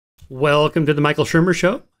Welcome to the Michael Shermer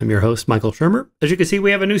Show. I'm your host, Michael Shermer. As you can see,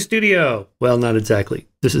 we have a new studio. Well, not exactly.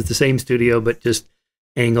 This is the same studio, but just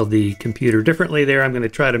angled the computer differently there. I'm going to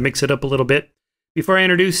try to mix it up a little bit. Before I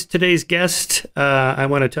introduce today's guest, I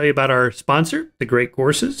want to tell you about our sponsor, The Great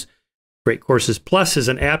Courses. Great Courses Plus is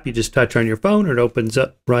an app you just touch on your phone, and it opens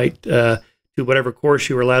up right to whatever course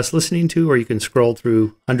you were last listening to, or you can scroll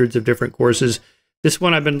through hundreds of different courses. This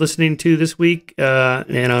one I've been listening to this week,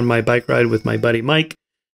 and on my bike ride with my buddy Mike,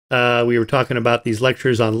 we were talking about these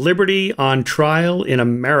lectures on liberty on trial in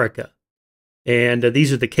America. And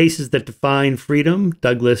these are the cases that define freedom,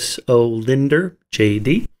 Douglas O. Linder,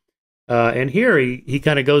 J.D. And here he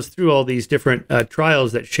kind of goes through all these different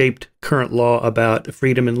trials that shaped current law about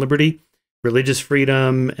freedom and liberty, religious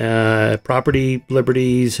freedom, property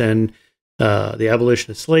liberties, and the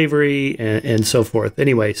abolition of slavery, and so forth.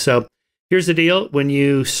 Anyway, so here's the deal. When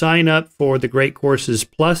you sign up for the Great Courses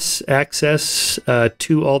Plus access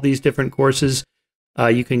to all these different courses,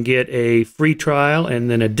 you can get a free trial and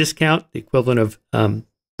then a discount, the equivalent of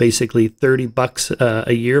basically $30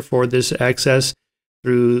 a year for this access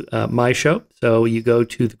through my show. So you go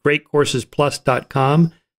to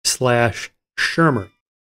thegreatcoursesplus.com/Shermer.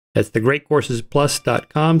 That's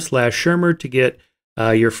thegreatcoursesplus.com/Shermer to get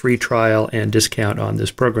your free trial and discount on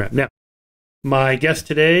this program. Now, my guest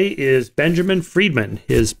today is Benjamin Friedman.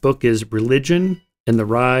 His book is Religion and the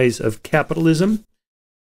Rise of Capitalism.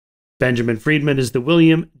 Benjamin Friedman is the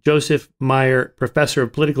William Joseph Meyer Professor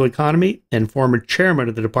of Political Economy and former chairman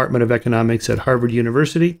of the Department of Economics at Harvard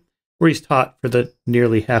University, where he's taught for the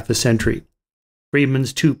nearly half a century.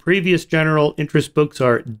 Friedman's two previous general interest books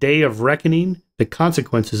are Day of Reckoning, The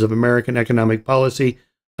Consequences of American Economic Policy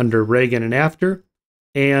Under Reagan and After,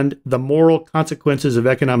 and The Moral Consequences of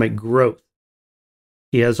Economic Growth.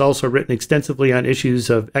 He has also written extensively on issues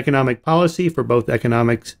of economic policy for both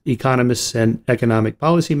economists and economic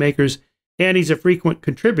policymakers, and he's a frequent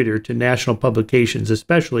contributor to national publications,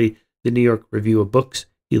 especially the New York Review of Books.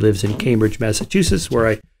 He lives in Cambridge, Massachusetts, where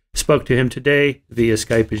I spoke to him today via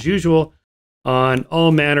Skype as usual on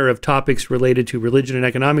all manner of topics related to religion and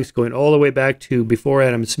economics, going all the way back to before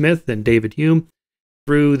Adam Smith and David Hume,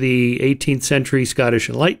 through the 18th century Scottish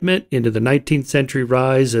Enlightenment, into the 19th century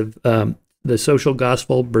rise of the social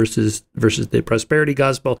gospel versus the prosperity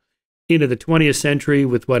gospel, into the 20th century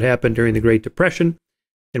with what happened during the Great Depression,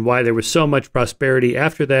 and why there was so much prosperity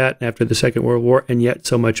after that, after the Second World War, and yet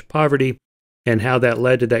so much poverty, and how that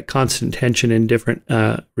led to that constant tension in different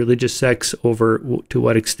religious sects over to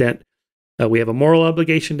what extent we have a moral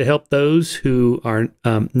obligation to help those who are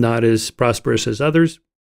not as prosperous as others,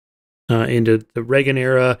 into the Reagan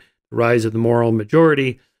era, the rise of the moral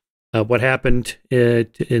majority, what happened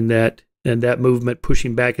in that movement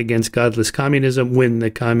pushing back against godless communism when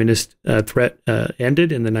the communist threat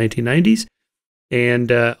ended in the 1990s,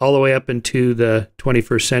 and all the way up into the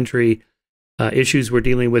 21st century issues we're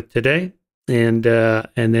dealing with today. And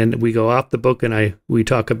then we go off the book and we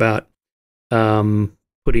talk about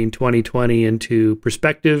putting 2020 into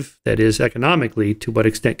perspective, that is economically, to what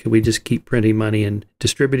extent can we just keep printing money and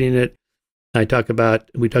distributing it. We talk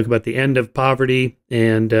about the end of poverty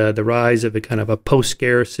and the rise of a kind of a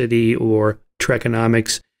post-scarcity or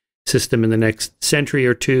treconomics system in the next century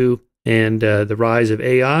or two, and the rise of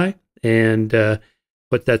AI and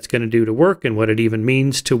what that's going to do to work and what it even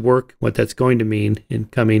means to work, what that's going to mean in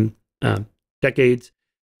coming decades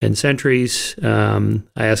and centuries. I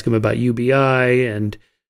asked him about UBI and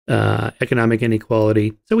economic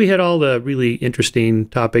inequality. So we had all the really interesting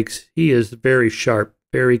topics. He is very sharp,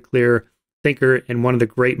 very clear thinker, and one of the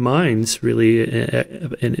great minds, really,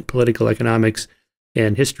 in political economics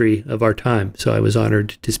and history of our time. So I was honored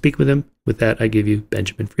to speak with him. With that, I give you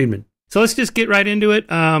Benjamin Friedman. So let's just get right into it.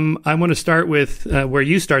 I want to start with where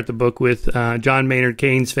you start the book, with John Maynard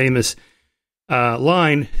Keynes' famous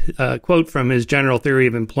quote from his General Theory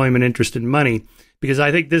of Employment, Interest, and Money, because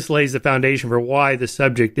I think this lays the foundation for why the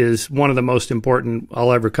subject is one of the most important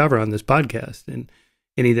I'll ever cover on this podcast, and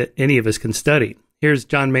any that any of us can study. Here's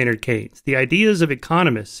John Maynard Keynes. The ideas of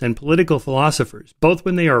economists and political philosophers, both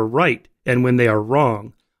when they are right and when they are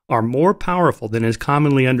wrong, are more powerful than is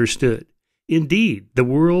commonly understood. Indeed, the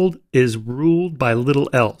world is ruled by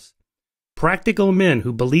little else. Practical men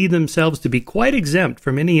who believe themselves to be quite exempt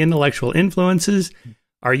from any intellectual influences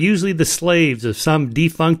are usually the slaves of some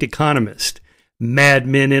defunct economist.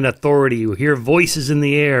 Madmen in authority who hear voices in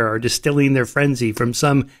the air are distilling their frenzy from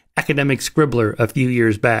some academic scribbler a few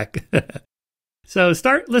years back. So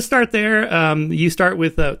let's start there. You start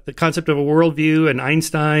with the concept of a worldview, and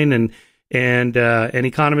Einstein and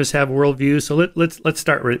economists have worldviews. So let's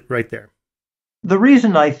start right there. The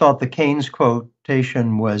reason I thought the Keynes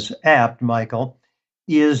quotation was apt, Michael,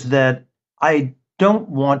 is that I don't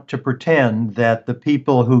want to pretend that the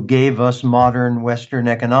people who gave us modern Western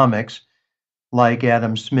economics, like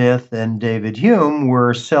Adam Smith and David Hume,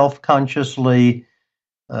 were self-consciously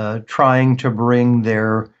trying to bring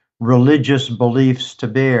their religious beliefs to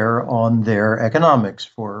bear on their economics.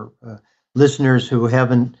 For listeners who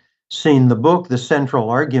haven't seen the book, the central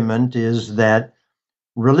argument is that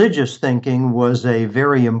religious thinking was a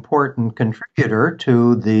very important contributor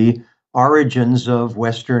to the origins of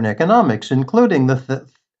Western economics, including the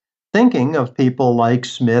thinking of people like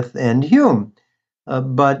Smith and Hume.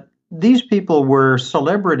 But these people were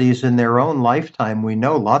celebrities in their own lifetime. We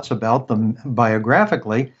know lots about them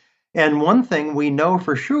biographically. And one thing we know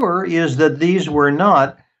for sure is that these were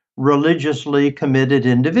not religiously committed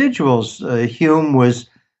individuals. Hume was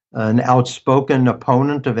an outspoken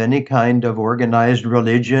opponent of any kind of organized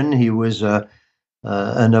religion. He was an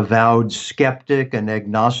avowed skeptic, an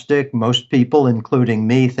agnostic. Most people, including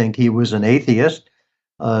me, think he was an atheist.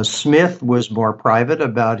 Smith was more private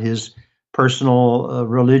about his personal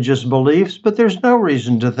religious beliefs, but there's no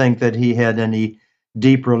reason to think that he had any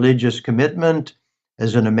deep religious commitment.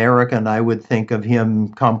 As an American, I would think of him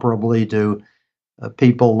comparably to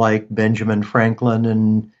people like Benjamin Franklin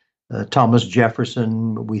and Thomas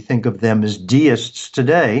Jefferson. We think of them as deists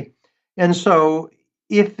today. And so,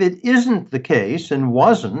 if it isn't the case and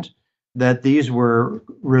wasn't that these were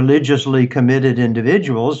religiously committed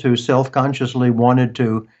individuals who self-consciously wanted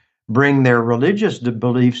to bring their religious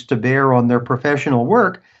beliefs to bear on their professional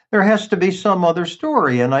work, there has to be some other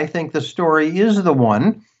story. And I think the story is the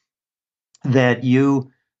one that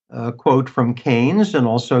you quote from Keynes, and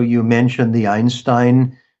also you mentioned the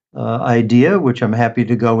Einstein idea, which I'm happy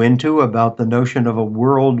to go into, about the notion of a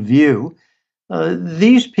worldview.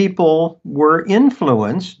 These people were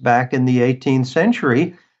influenced back in the 18th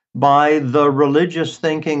century by the religious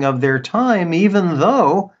thinking of their time, even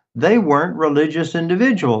though they weren't religious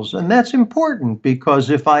individuals. And that's important, because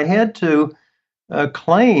if I had to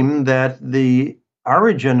claim that the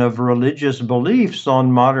origin of religious beliefs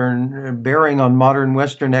on bearing on modern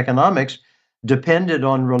Western economics depended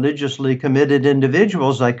on religiously committed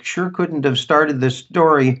individuals, I sure couldn't have started this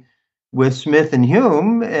story with Smith and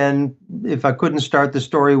Hume. And if I couldn't start the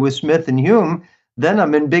story with Smith and Hume, then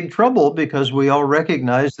I'm in big trouble, because we all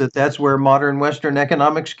recognize that that's where modern Western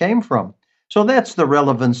economics came from. So that's the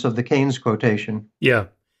relevance of the Keynes quotation. Yeah.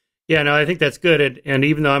 Yeah, no, I think that's good. And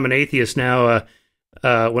even though I'm an atheist now,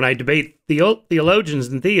 when I debate theologians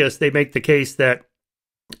and theists, they make the case that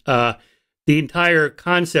the entire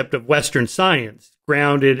concept of Western science,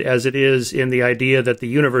 grounded as it is in the idea that the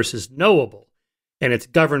universe is knowable and it's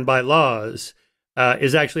governed by laws,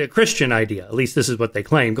 is actually a Christian idea. At least this is what they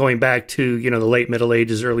claim, going back to the late Middle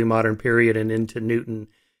Ages, early modern period, and into Newton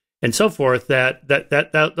and so forth. That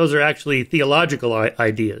those are actually theological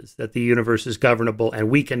ideas, that the universe is governable and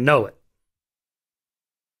we can know it.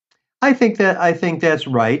 I think that's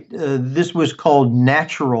right. This was called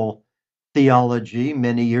natural theology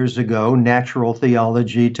many years ago. Natural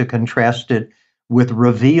theology, to contrast it with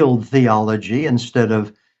revealed theology, instead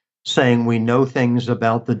of saying we know things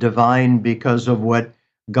about the divine because of what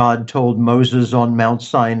God told Moses on Mount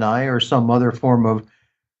Sinai or some other form of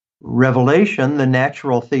revelation. The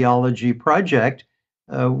natural theology project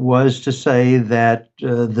was to say that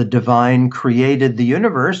the divine created the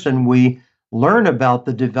universe, and we learn about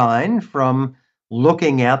the divine from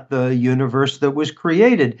looking at the universe that was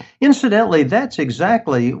created. Incidentally, that's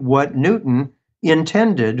exactly what Newton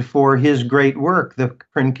intended for his great work, the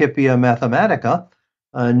Principia Mathematica.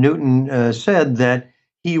 Newton said that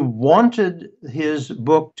he wanted his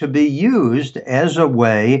book to be used as a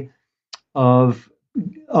way of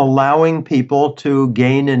allowing people to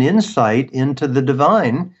gain an insight into the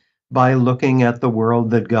divine by looking at the world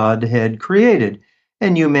that God had created.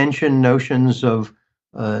 And you mentioned notions of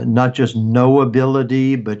not just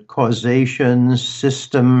knowability, but causation,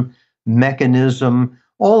 system, mechanism.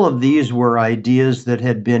 All of these were ideas that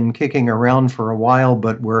had been kicking around for a while,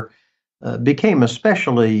 but became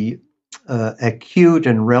especially acute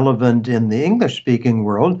and relevant in the English-speaking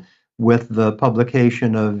world with the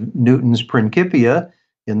publication of Newton's Principia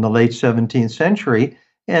in the late 17th century.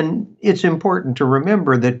 And it's important to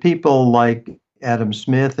remember that people like Adam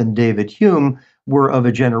Smith and David Hume were of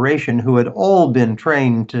a generation who had all been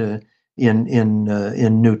trained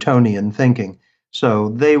in Newtonian thinking. So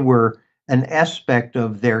they were an aspect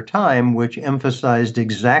of their time which emphasized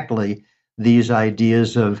exactly these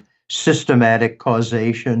ideas of systematic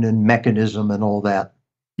causation and mechanism and all that.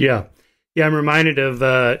 Yeah. Yeah, I'm reminded of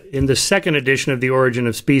in the second edition of The Origin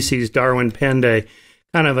of Species, Darwin penned a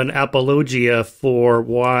kind of an apologia for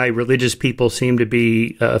why religious people seem to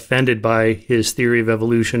be offended by his theory of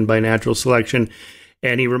evolution by natural selection.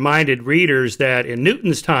 And he reminded readers that in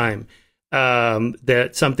Newton's time, that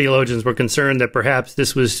some theologians were concerned that perhaps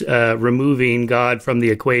this was removing God from the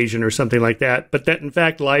equation or something like that. But that, in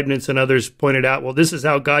fact, Leibniz and others pointed out, well, this is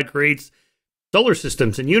how God creates solar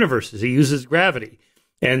systems and universes. He uses gravity.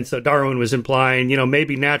 And so Darwin was implying,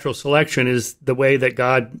 maybe natural selection is the way that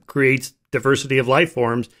God creates diversity of life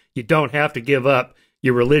forms. You don't have to give up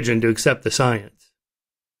your religion to accept the science.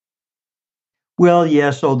 Well,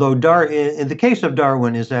 yes, although in the case of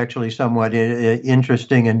Darwin is actually somewhat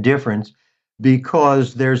interesting and different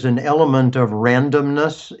because there's an element of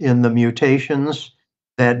randomness in the mutations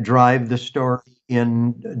that drive the story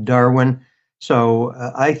in Darwin. So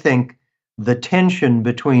I think the tension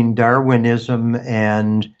between Darwinism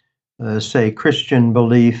and, say, Christian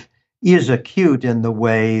belief is acute in the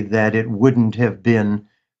way that it wouldn't have been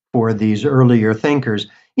for these earlier thinkers.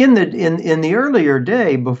 In the earlier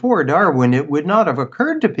day, before Darwin, it would not have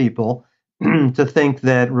occurred to people to think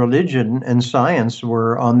that religion and science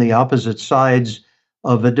were on the opposite sides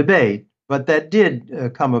of a debate. But that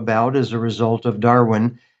did come about as a result of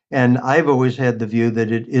Darwin. And I've always had the view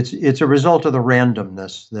that it's a result of the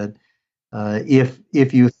randomness that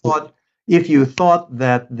if you thought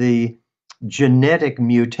that the genetic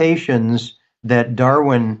mutations that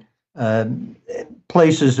Darwin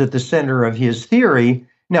places at the center of his theory.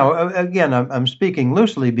 Now, again, I'm speaking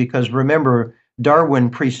loosely because remember, Darwin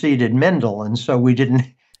preceded Mendel, and so we didn't.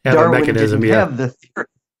 Have Darwin mechanism, didn't have the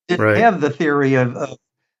theory, have the theory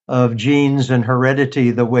of genes and heredity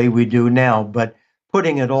the way we do now. But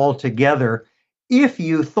putting it all together, if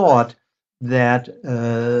you thought that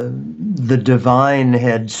the divine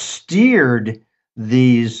had steered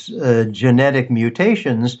these genetic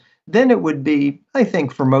mutations, then it would be, I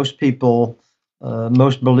think, for most people,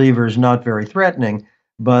 most believers, not very threatening.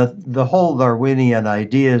 But the whole Darwinian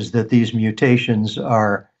idea is that these mutations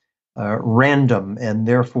are random, and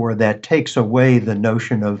therefore that takes away the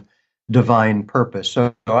notion of divine purpose.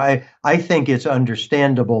 So I think it's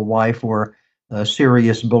understandable why, for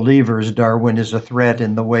serious believers, Darwin is a threat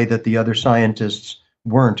in the way that the other scientists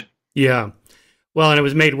weren't. Yeah. Well, and it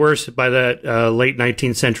was made worse by that late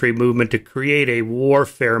 19th century movement to create a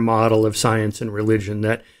warfare model of science and religion.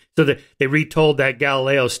 So that they retold that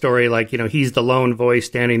Galileo story like, he's the lone voice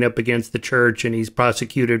standing up against the church and he's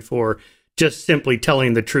prosecuted for just simply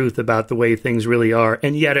telling the truth about the way things really are.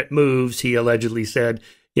 And yet it moves, he allegedly said,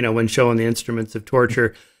 when showing the instruments of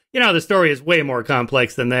torture. The story is way more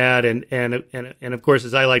complex than that. And of course,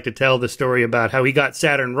 as I like to tell the story about how he got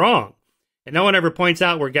Saturn wrong. And no one ever points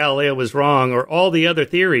out where Galileo was wrong or all the other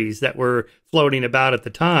theories that were floating about at the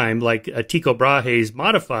time, like Tycho Brahe's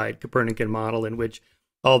modified Copernican model in which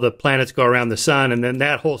all the planets go around the sun and then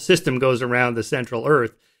that whole system goes around the central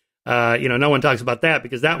Earth. No one talks about that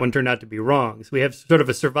because that one turned out to be wrong. So we have sort of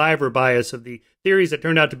a survivor bias of the theories that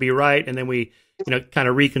turned out to be right, and then we kind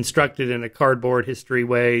of reconstructed in a cardboard history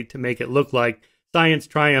way to make it look like science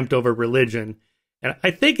triumphed over religion. And I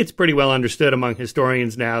think it's pretty well understood among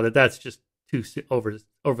historians now that that's just too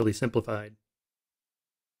overly simplified.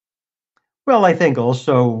 Well, I think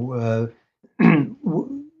also,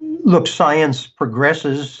 look, science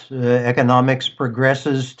progresses, economics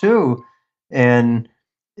progresses too, and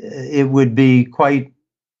it would be quite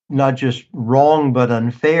not just wrong but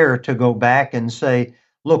unfair to go back and say,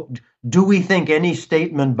 look, do we think any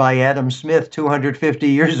statement by Adam Smith 250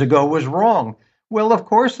 years ago was wrong? Well, of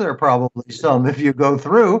course, there are probably some if you go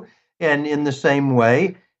through. And in the same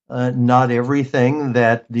way, not everything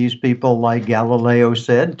that these people like Galileo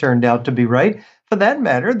said turned out to be right. For that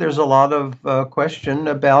matter, there's a lot of question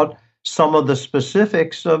about some of the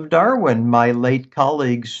specifics of Darwin. My late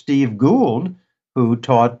colleague, Steve Gould, who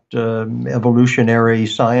taught evolutionary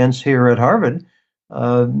science here at Harvard,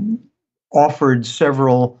 offered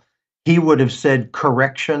several, he would have said,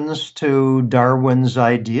 corrections to Darwin's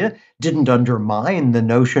idea, didn't undermine the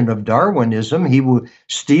notion of Darwinism.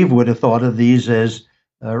 Steve would have thought of these as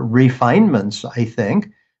refinements, I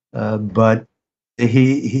think, but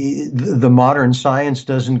the modern science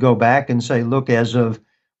doesn't go back and say, look, as of,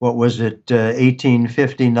 what was it,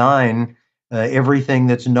 1859, everything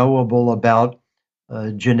that's knowable about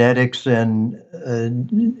genetics and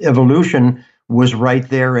evolution was right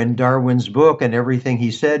there in Darwin's book, and everything he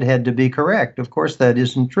said had to be correct. Of course, that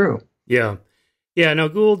isn't true. Yeah. Yeah, no,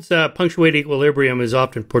 Gould's punctuated equilibrium is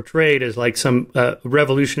often portrayed as like some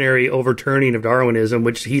revolutionary overturning of Darwinism,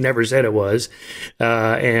 which he never said it was,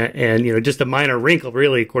 and you know, just a minor wrinkle,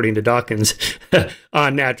 really, according to Dawkins,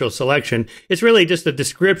 on natural selection. It's really just a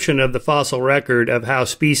description of the fossil record of how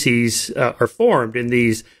species are formed in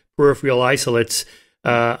these peripheral isolates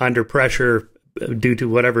under pressure due to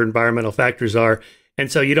whatever environmental factors are.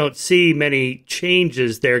 And so you don't see many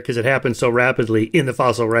changes there because it happens so rapidly in the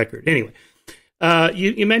fossil record. Anyway.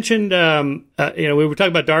 You mentioned, we were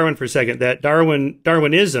talking about Darwin for a second, that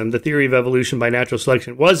Darwinism, the theory of evolution by natural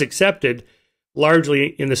selection, was accepted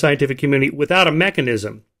largely in the scientific community without a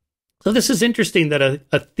mechanism. So this is interesting that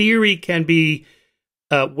a theory can be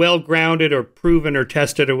well-grounded or proven or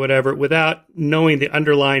tested or whatever without knowing the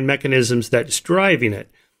underlying mechanisms that's driving it.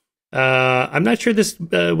 I'm not sure this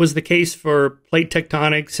was the case for plate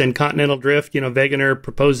tectonics and continental drift. You know, Wegener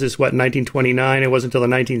proposed this, in 1929? It wasn't until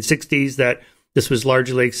the 1960s that this was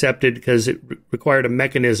largely accepted because it required a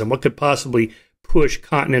mechanism. What could possibly push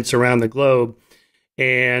continents around the globe?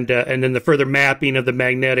 And then the further mapping of the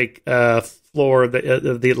magnetic floor of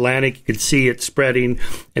the Atlantic, you could see it spreading,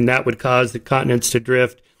 and that would cause the continents to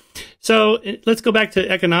drift. So let's go back to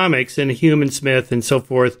economics and Hume and Smith and so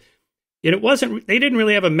forth. They didn't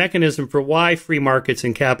really have a mechanism for why free markets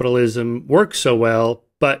and capitalism work so well,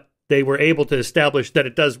 but they were able to establish that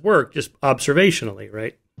it does work just observationally,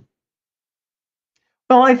 right?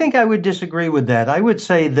 Well, I think I would disagree with that. I would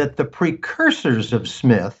say that the precursors of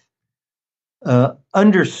Smith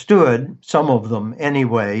understood, some of them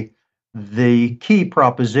anyway, the key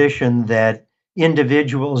proposition that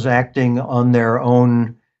individuals acting on their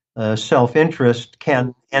own self-interest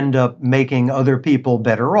can end up making other people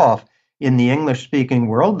better off. In the English-speaking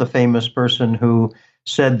world, the famous person who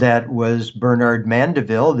said that was Bernard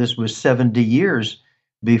Mandeville. This was 70 years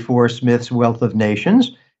before Smith's Wealth of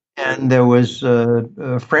Nations. And there was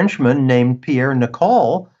a Frenchman named Pierre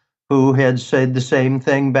Nicole who had said the same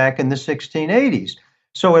thing back in the 1680s.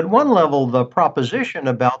 So at one level, the proposition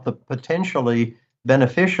about the potentially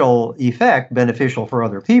beneficial effect, beneficial for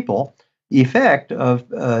other people, effect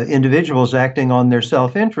of individuals acting on their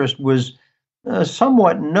self-interest was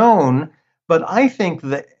somewhat known. But I think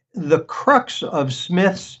that the crux of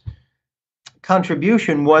Smith's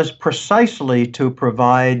contribution was precisely to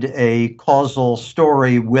provide a causal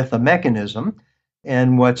story with a mechanism.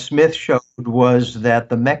 And what Smith showed was that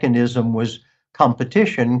the mechanism was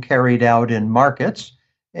competition carried out in markets.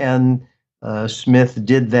 And Smith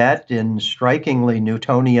did that in strikingly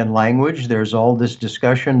Newtonian language. There's all this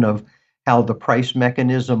discussion of how the price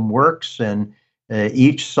mechanism works, and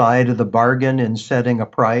each side of the bargain in setting a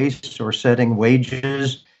price or setting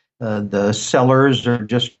wages. The sellers are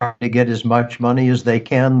just trying to get as much money as they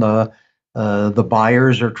can. The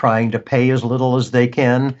buyers are trying to pay as little as they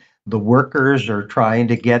can. The workers are trying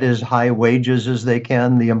to get as high wages as they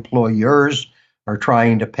can. The employers are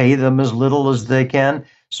trying to pay them as little as they can.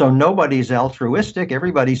 So nobody's altruistic.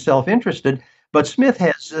 Everybody's self-interested. But Smith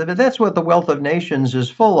that's what the Wealth of Nations is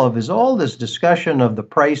full of, is all this discussion of the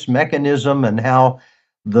price mechanism and how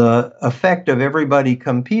the effect of everybody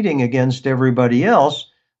competing against everybody else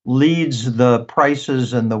leads the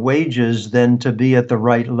prices and the wages then to be at the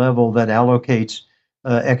right level that allocates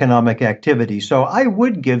economic activity. So I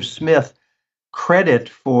would give Smith credit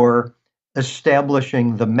for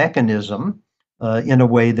establishing the mechanism in a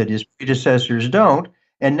way that his predecessors don't.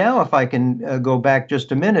 And now, if I can go back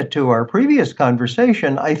just a minute to our previous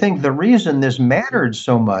conversation, I think the reason this mattered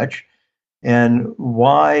so much and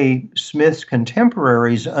why Smith's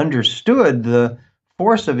contemporaries understood the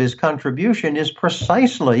force of his contribution is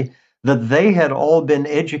precisely that they had all been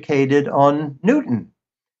educated on Newton.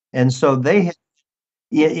 And so they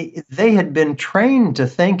had been trained to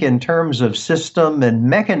think in terms of system and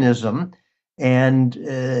mechanism. And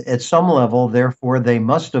at some level, therefore, they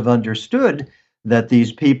must have understood that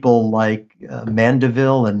these people like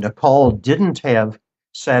Mandeville and Nicole didn't have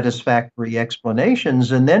satisfactory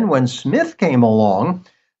explanations. And then when Smith came along,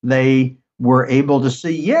 they were able to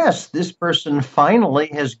see, yes, this person finally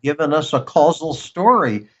has given us a causal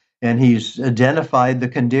story, and he's identified the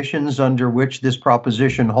conditions under which this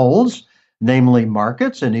proposition holds, namely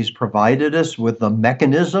markets, and he's provided us with a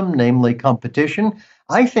mechanism, namely competition.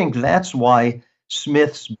 I think that's why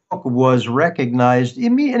Smith's book was recognized,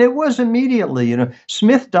 and it was immediately. You know,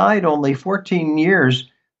 Smith died only 14 years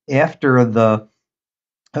after the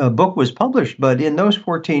book was published, but in those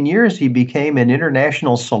 14 years, he became an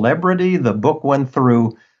international celebrity. The book went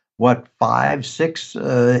through, 5, 6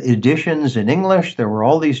 editions in English. There were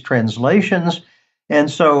all these translations.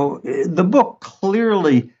 And so the book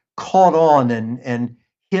clearly caught on, and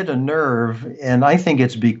hit a nerve, and I think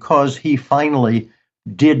it's because he finally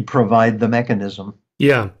did provide the mechanism.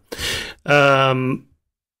 Yeah.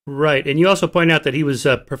 Right. And you also point out that he was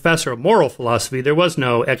a professor of moral philosophy. There was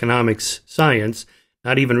no economics science,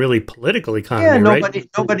 not even really political economy, nobody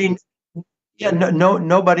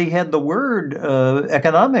had the word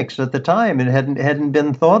economics at the time. It hadn't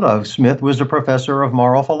been thought of. Smith was a professor of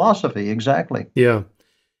moral philosophy. Exactly. Yeah.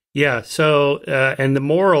 Yeah. So, and the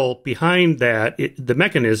moral behind that, the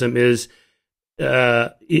mechanism is,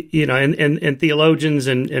 and theologians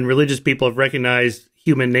and religious people have recognized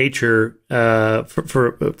human nature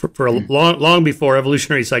for a long before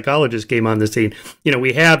evolutionary psychologists came on the scene.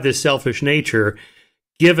 We have this selfish nature.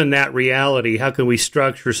 Given that reality, how can we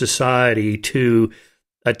structure society to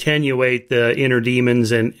attenuate the inner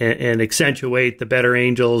demons and accentuate the better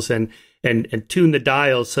angels and tune the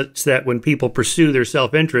dials such that when people pursue their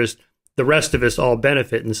self-interest, the rest of us all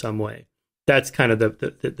benefit in some way? That's kind of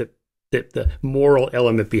the moral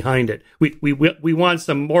element behind it. We want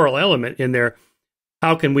some moral element in there.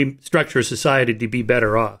 How can we structure a society to be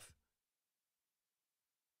better off?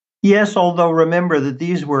 Yes, although remember that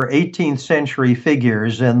these were 18th century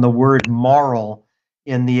figures, and the word moral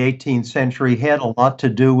in the 18th century had a lot to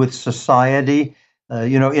do with society.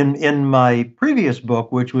 In my previous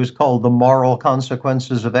book, which was called The Moral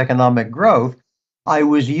Consequences of Economic Growth, I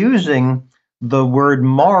was using the word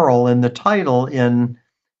moral in the title in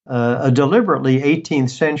a deliberately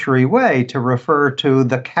 18th century way to refer to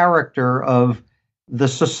the character of the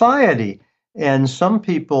society. And some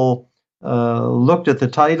people looked at the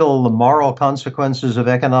title, The Moral Consequences of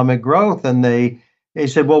Economic Growth, and they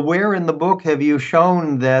said, well, where in the book have you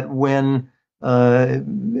shown that when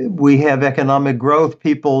we have economic growth,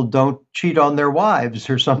 people don't cheat on their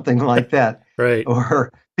wives or something like that? Right.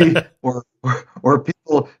 Or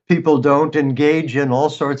people don't engage in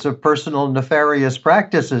all sorts of personal nefarious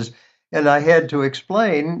practices. And I had to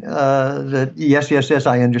explain that, yes,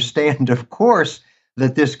 I understand, of course,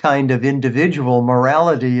 that this kind of individual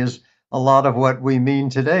morality is a lot of what we mean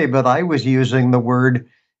today, but I was using the word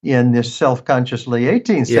in this self-consciously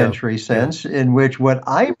 18th century sense, in which what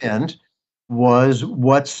I meant was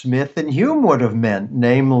what Smith and Hume would have meant,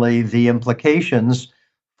 namely the implications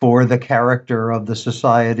for the character of the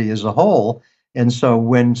society as a whole. And so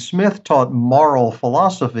when Smith taught moral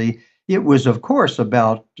philosophy, it was, of course,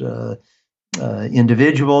 about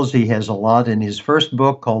individuals. He has a lot in his first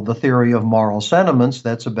book called The Theory of Moral Sentiments.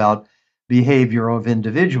 That's about behavior of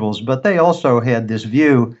individuals. But they also had this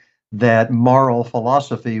view that moral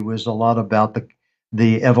philosophy was a lot about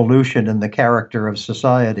the evolution and the character of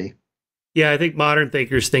society. Yeah, I think modern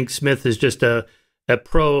thinkers think Smith is just a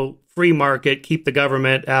pro-free market, keep the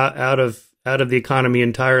government out of the economy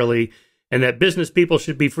entirely, and that business people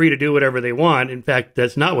should be free to do whatever they want. In fact,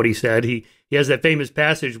 that's not what he said. He has that famous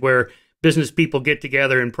passage where business people get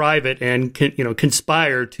together in private and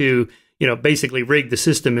conspire to basically rig the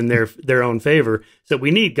system in their own favor. So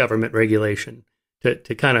we need government regulation to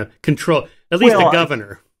kind of control at least the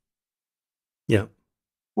governor. Yeah.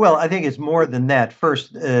 Well, I think it's more than that.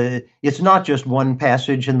 First, it's not just one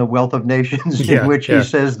passage in The Wealth of Nations in which he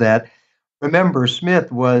says that. Remember,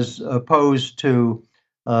 Smith was opposed to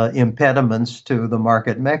impediments to the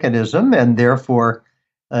market mechanism, and therefore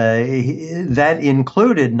that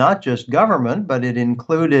included not just government, but it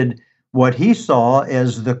included what he saw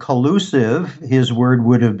as the collusive, his word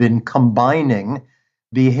would have been combining,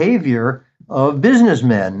 behavior of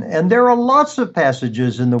businessmen. And there are lots of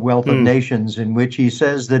passages in The Wealth of Nations in which he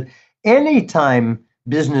says that anytime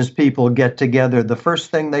business people get together, the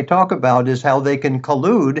first thing they talk about is how they can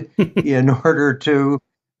collude in order to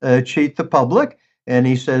cheat the public. And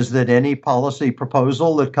he says that any policy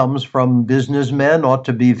proposal that comes from businessmen ought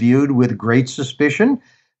to be viewed with great suspicion,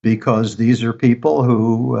 because these are people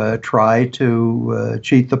who try to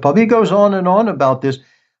cheat the public. He goes on and on about this.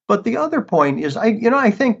 But the other point is,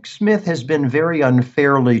 I think Smith has been very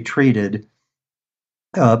unfairly treated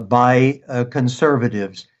by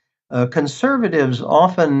conservatives. Conservatives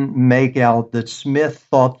often make out that Smith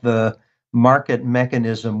thought the market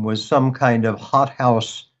mechanism was some kind of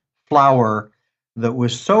hothouse flower that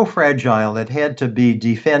was so fragile it had to be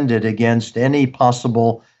defended against any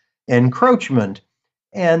possible encroachment.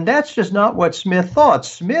 And that's just not what Smith thought.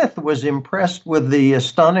 Smith was impressed with the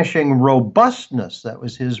astonishing robustness, that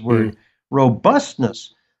was his word,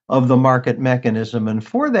 robustness of the market mechanism. And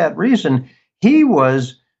for that reason, he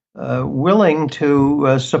was willing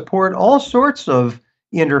to support all sorts of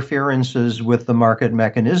interferences with the market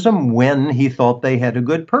mechanism when he thought they had a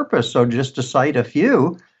good purpose. So just to cite a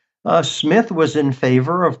few, Smith was in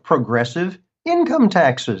favor of progressive income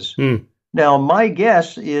taxes. Now, my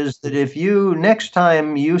guess is that if you next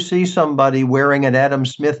time you see somebody wearing an Adam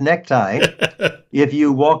Smith necktie, if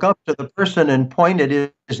you walk up to the person and point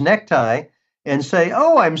at his necktie and say,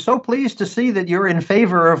 "Oh, I'm so pleased to see that you're in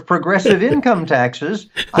favor of progressive income taxes,"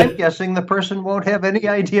 I'm guessing the person won't have any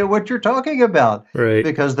idea what you're talking about Right.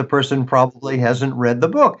 because the person probably hasn't read the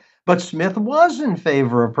book. But Smith was in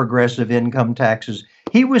favor of progressive income taxes.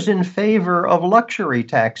 He was in favor of luxury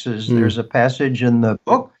taxes. Mm. There's a passage in the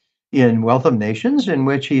book in Wealth of Nations in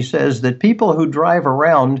which he says that people who drive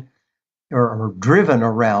around or are driven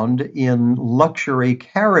around in luxury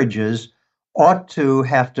carriages ought to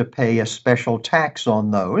have to pay a special tax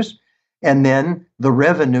on those. And then the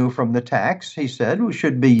revenue from the tax, he said,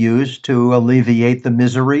 should be used to alleviate the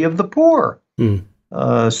misery of the poor. Mm.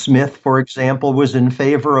 Smith, for example, was in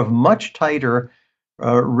favor of much tighter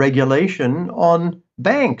regulation on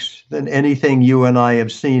banks than anything you and I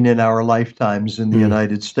have seen in our lifetimes in the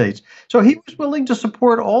United States. So he was willing to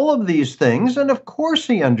support all of these things. And of course,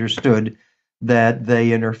 he understood that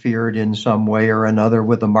they interfered in some way or another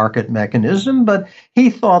with the market mechanism, but he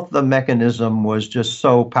thought the mechanism was just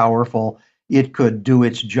so powerful it could do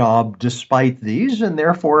its job despite these. And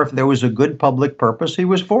therefore, if there was a good public purpose, he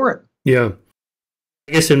was for it. Yeah.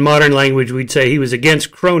 I guess in modern language, we'd say he was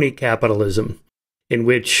against crony capitalism, in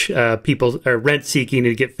which people are rent seeking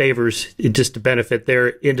to get favors just to benefit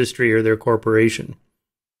their industry or their corporation.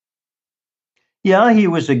 Yeah, he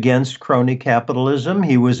was against crony capitalism.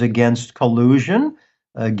 He was against collusion.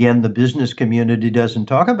 Again, the business community doesn't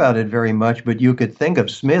talk about it very much, but you could think of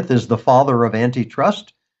Smith as the father of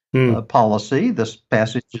antitrust policy. The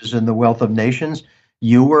passages in the Wealth of Nations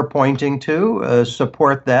you were pointing to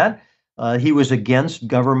support that. He was against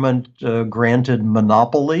government granted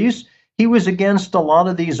monopolies. He was against a lot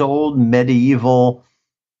of these old medieval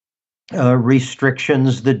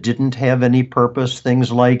restrictions that didn't have any purpose,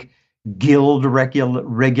 things like guild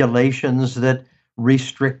regulations that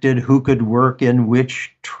restricted who could work in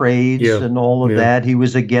which trades and all of that. He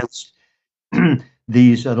was against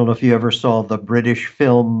these. I don't know if you ever saw the British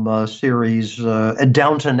film series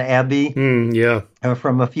Downton Abbey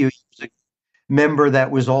from a few years ago. Remember,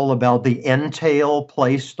 that was all about the entail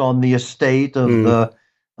placed on the estate of the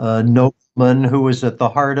nobleman who was at the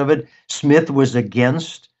heart of it. Smith was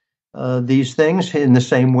against these things in the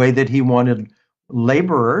same way that he wanted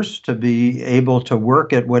laborers to be able to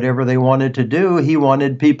work at whatever they wanted to do. He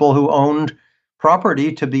wanted people who owned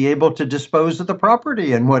property to be able to dispose of the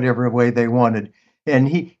property in whatever way they wanted. And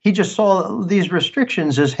he just saw these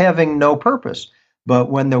restrictions as having no purpose.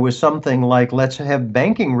 But when there was something like, let's have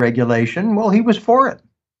banking regulation, well, he was for it.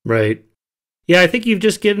 Right. Yeah, I think you've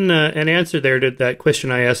just given an answer there to that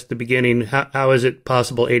question I asked at the beginning. How is it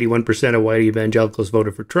possible 81% of white evangelicals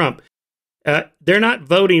voted for Trump? They're not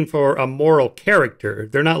voting for a moral character.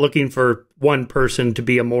 They're not looking for one person to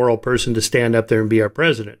be a moral person to stand up there and be our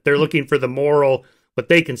president. They're looking for the moral, what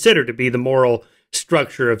they consider to be the moral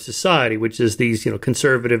structure of society, which is these,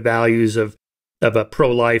 conservative values of a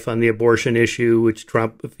pro-life on the abortion issue, which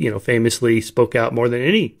Trump, famously spoke out more than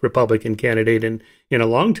any Republican candidate in a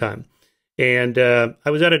long time. And I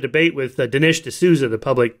was at a debate with Dinesh D'Souza, the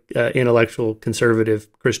public intellectual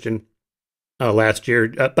conservative Christian, last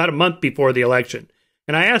year, about a month before the election.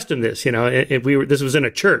 And I asked him this, if this was in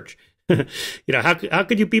a church, how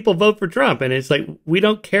could you people vote for Trump? And it's like, we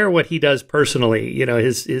don't care what he does personally,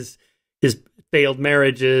 his failed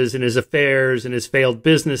marriages and his affairs and his failed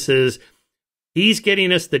businesses. He's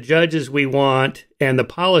getting us the judges we want and the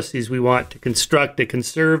policies we want to construct a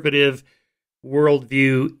conservative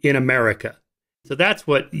worldview in America. So that's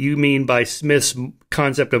what you mean by Smith's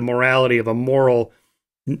concept of morality, of a moral,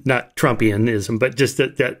 not Trumpianism, but just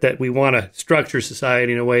that we want to structure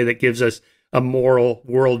society in a way that gives us a moral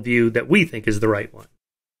worldview that we think is the right one.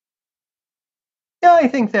 Yeah, I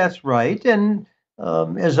think that's right. And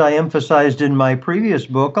as I emphasized in my previous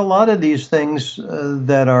book, a lot of these things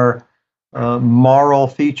that are moral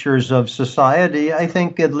features of society, I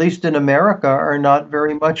think, at least in America, are not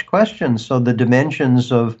very much questioned. So the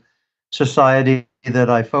dimensions of society that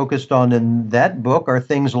I focused on in that book are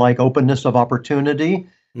things like openness of opportunity.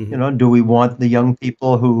 Do we want the young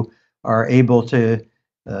people who are able to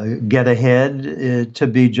get ahead to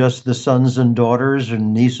be just the sons and daughters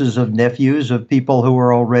and nieces of nephews of people who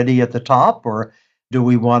are already at the top? Or do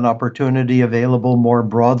we want opportunity available more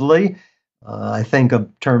broadly? I think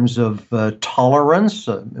in terms of tolerance,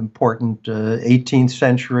 important 18th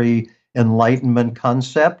century Enlightenment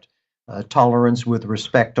concept. Tolerance with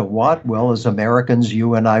respect to what? Well, as Americans,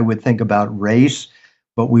 you and I would think about race,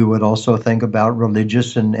 but we would also think about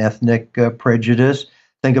religious and ethnic prejudice.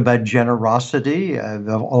 Think about generosity. I've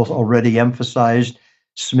already emphasized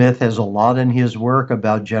Smith has a lot in his work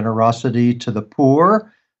about generosity to the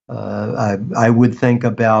poor. I would think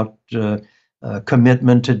about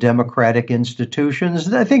commitment to democratic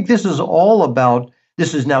institutions. I think this is all about,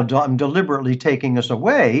 this is now, I'm deliberately taking us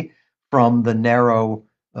away from the narrow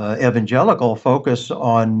evangelical focus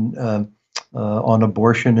on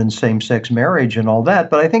abortion and same-sex marriage and all that.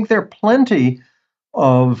 But I think there are plenty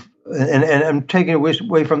of, and I'm taking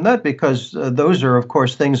away from that because those are, of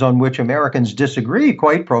course, things on which Americans disagree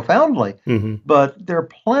quite profoundly. Mm-hmm. But there are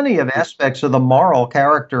plenty of aspects of the moral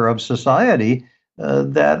character of society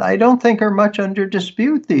that I don't think are much under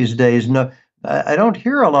dispute these days. No, I don't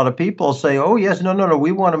hear a lot of people say, "Oh, yes, no,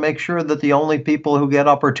 we want to make sure that the only people who get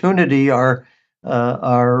opportunity are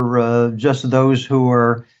just those who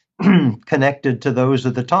are connected to those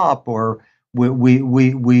at the top," or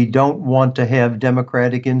we don't want to have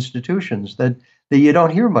democratic institutions. That you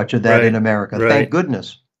don't hear much of that in America. Right. Thank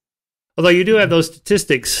goodness. Although you do have those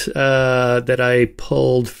statistics that I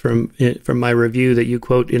pulled from my review that you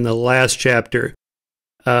quote in the last chapter.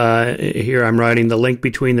 Here I'm writing, the link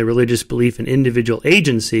between the religious belief in individual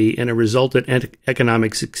agency and a resultant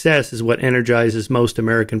economic success is what energizes most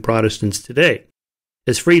American Protestants today.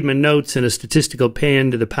 As Friedman notes in a statistical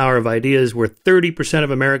pan to the power of ideas, where 30%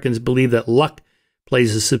 of Americans believe that luck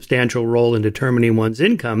plays a substantial role in determining one's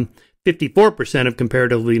income, 54% of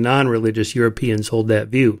comparatively non-religious Europeans hold that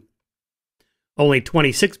view. Only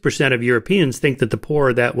 26% of Europeans think that the poor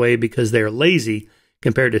are that way because they are lazy,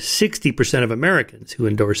 compared to 60% of Americans who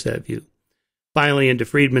endorse that view. Finally, and to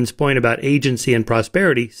Friedman's point about agency and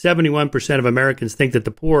prosperity, 71% of Americans think that the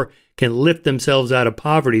poor can lift themselves out of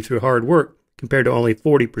poverty through hard work, compared to only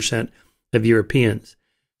 40% of Europeans.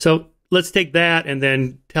 So let's take that and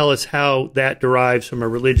then tell us how that derives from a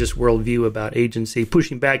religious worldview about agency,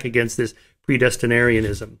 pushing back against this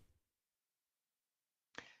predestinarianism.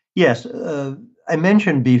 Yes, I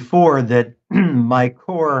mentioned before that my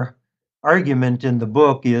core argument in the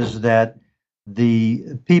book is that the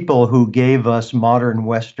people who gave us modern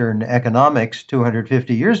Western economics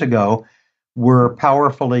 250 years ago were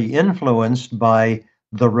powerfully influenced by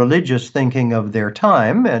the religious thinking of their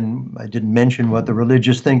time. And I didn't mention what the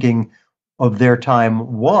religious thinking of their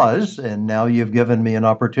time was, and now you've given me an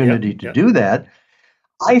opportunity to do that.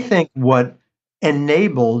 I think what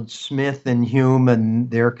enabled Smith and Hume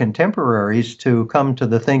and their contemporaries to come to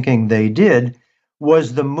the thinking they did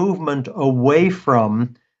was the movement away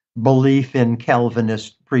from belief in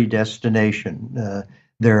Calvinist predestination.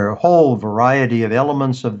 There are a whole variety of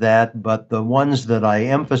elements of that, but the ones that I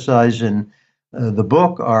emphasize in the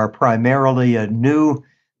book are primarily a new,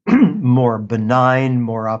 more benign,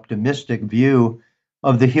 more optimistic view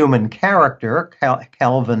of the human character.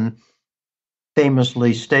 Calvin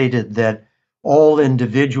famously stated that all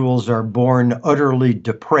individuals are born utterly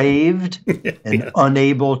depraved and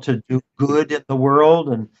unable to do good in the world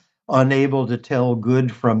and unable to tell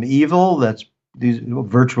good from evil. That's these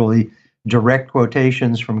virtually direct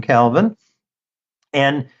quotations from Calvin.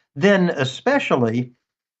 And then especially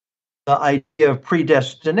the idea of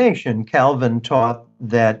predestination. Calvin taught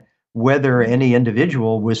that whether any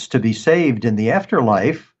individual was to be saved in the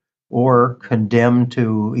afterlife or condemned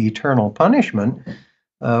to eternal punishment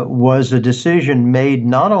was a decision made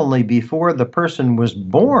not only before the person was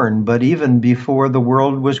born, but even before the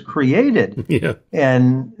world was created.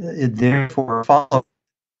 And it therefore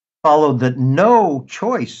followed that no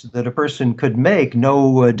choice that a person could make,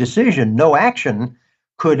 no decision, no action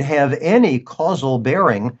could have any causal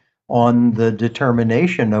bearing on the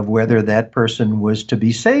determination of whether that person was to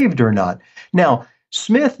be saved or not. Now,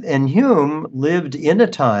 Smith and Hume lived in a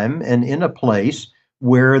time and in a place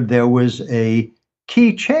where there was a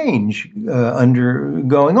key change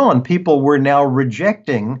going on. People were now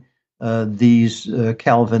rejecting these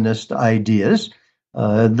Calvinist ideas.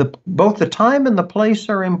 Both the time and the place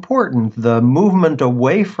are important. The movement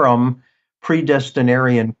away from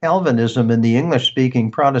predestinarian Calvinism in the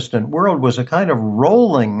English-speaking Protestant world was a kind of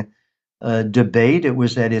rolling debate. It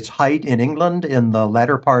was at its height in England in the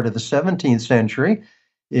latter part of the 17th century.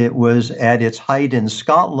 It was at its height in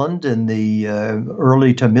Scotland in the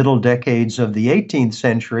early to middle decades of the 18th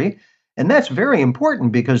century. And that's very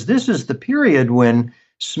important because this is the period when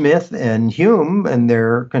Smith and Hume and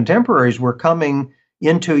their contemporaries were coming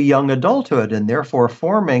into young adulthood and therefore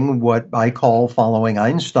forming what I call, following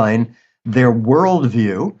Einstein, their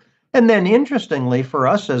worldview. And then, interestingly, for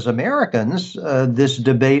us as Americans, this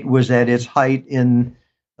debate was at its height in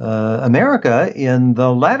America in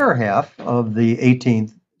the latter half of the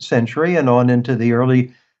 18th century and on into the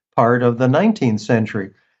early part of the 19th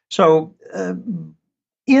century. So,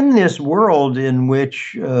 in this world in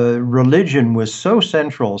which religion was so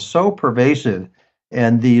central, so pervasive,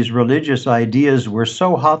 and these religious ideas were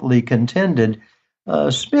so hotly contended.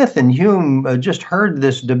 Smith and Hume just heard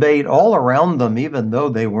this debate all around them, even though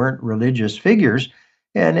they weren't religious figures.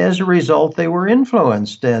 And as a result, they were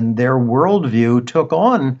influenced, and their worldview took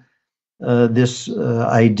on this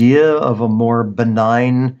idea of a more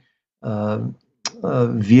benign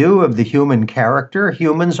view of the human character.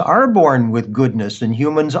 Humans are born with goodness, and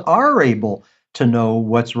humans are able to know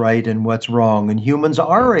what's right and what's wrong, and humans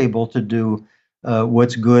are able to do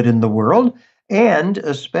what's good in the world. And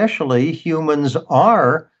especially humans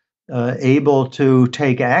are able to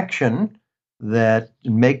take action that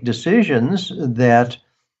make decisions that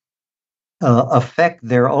affect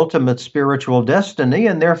their ultimate spiritual destiny,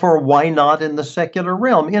 and therefore, why not in the secular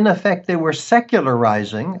realm? In effect, they were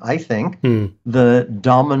secularizing, I think, the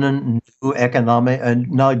dominant new economic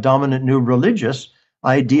and dominant new religious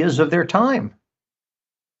ideas of their time.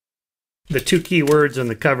 The two key words on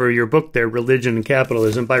the cover of your book there, religion and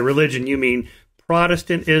capitalism. By religion, you mean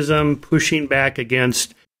Protestantism pushing back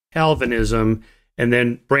against Calvinism and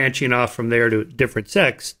then branching off from there to different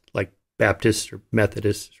sects like Baptists or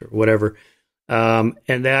Methodists or whatever. And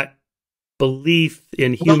that belief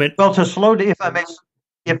in human... Well, to slow down,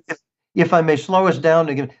 if I may slow us down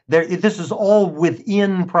again, this is all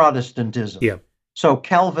within Protestantism. Yeah. So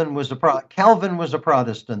Calvin was a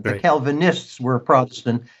Protestant. The Right. Calvinists were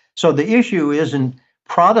Protestant. So the issue isn't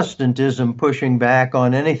Protestantism pushing back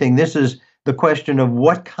on anything. This is the question of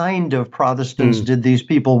what kind of Protestants did these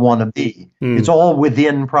people want to be. It's all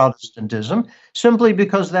within Protestantism, simply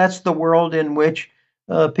because that's the world in which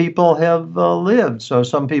people have lived. So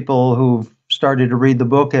some people who've started to read the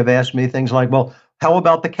book have asked me things like, well, how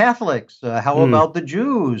about the Catholics? How about the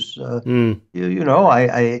Jews?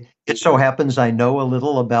 It so happens I know a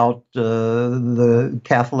little about the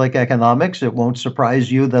Catholic economics. It won't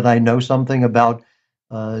surprise you that I know something about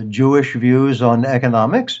Jewish views on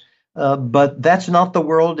economics. But that's not the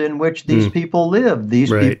world in which these people lived.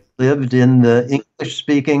 These people lived in the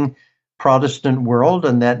English-speaking Protestant world,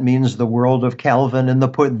 and that means the world of Calvin and the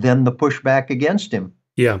pushback against him.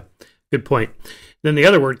 Yeah, good point. Then the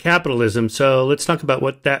other word, capitalism. So let's talk about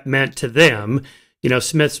what that meant to them.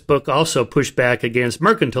 Smith's book also pushed back against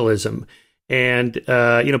mercantilism. And,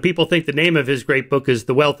 people think the name of his great book is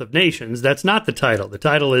The Wealth of Nations. That's not the title. The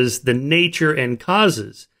title is The Nature and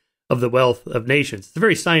Causes of the Wealth of Nations. It's a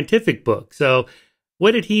very scientific book. So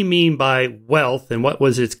what did he mean by wealth, and what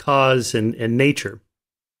was its cause and nature?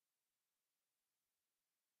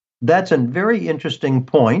 That's a very interesting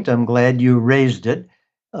point. I'm glad you raised it.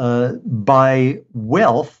 By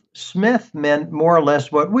wealth, Smith meant more or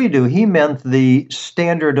less what we do. He meant the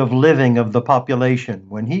standard of living of the population.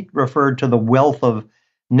 When he referred to the wealth of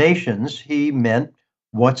nations, he meant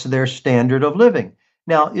what's their standard of living.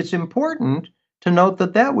 Now, it's important to note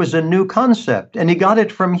that that was a new concept, and he got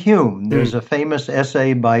it from Hume. There's a famous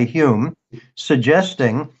essay by Hume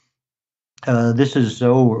suggesting, this is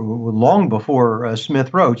so long before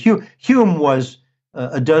Smith wrote. Hume was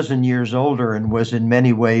a dozen years older and was in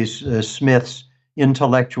many ways Smith's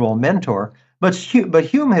intellectual mentor. But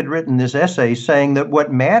Hume had written this essay saying that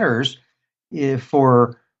what matters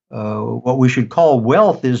for what we should call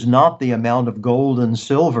wealth is not the amount of gold and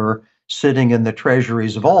silver sitting in the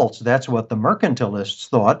treasury's vaults. That's what the mercantilists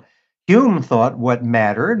thought. Hume thought what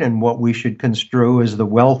mattered and what we should construe as the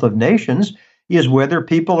wealth of nations is whether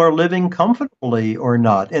people are living comfortably or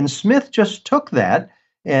not. And Smith just took that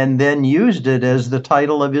and then used it as the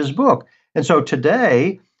title of his book. And so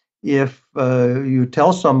today, if you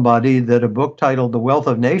tell somebody that a book titled The Wealth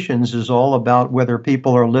of Nations is all about whether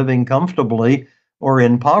people are living comfortably or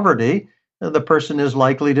in poverty, the person is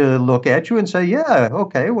likely to look at you and say, yeah,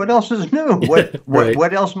 okay, what else is new?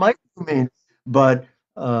 What else might you mean? But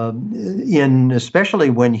especially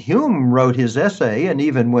when Hume wrote his essay, and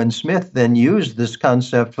even when Smith then used this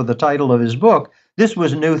concept for the title of his book, this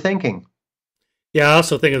was new thinking. Yeah, I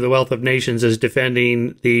also think of the Wealth of Nations as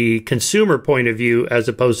defending the consumer point of view as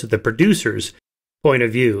opposed to the producer's point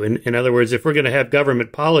of view. In other words, if we're going to have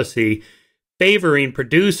government policy, favoring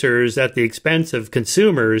producers at the expense of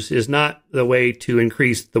consumers is not the way to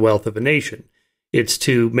increase the wealth of a nation. It's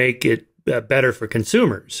to make it better for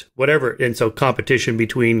consumers, whatever. And so competition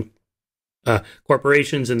between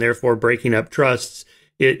corporations and therefore breaking up trusts,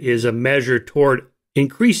 it is a measure toward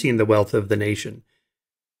increasing the wealth of the nation.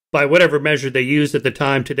 By whatever measure they used at the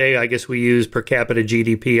time. Today, I guess we use per capita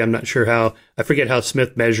GDP. I'm not sure how, I forget how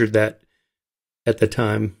Smith measured that at the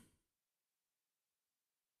time.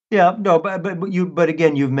 Yeah, no, but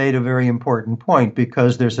again, you've made a very important point,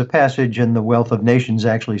 because there's a passage in The Wealth of Nations,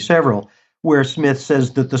 actually several, where Smith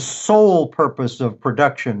says that the sole purpose of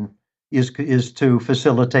production is to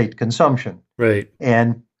facilitate consumption. Right.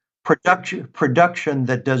 And production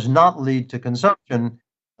that does not lead to consumption,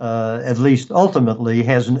 at least ultimately,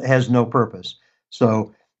 has no purpose.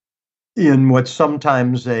 So, in what's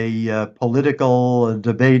sometimes a political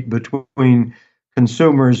debate between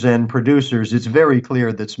consumers and producers, it's very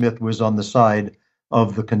clear that Smith was on the side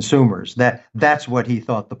of the consumers. That's what he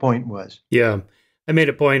thought the point was. Yeah. I made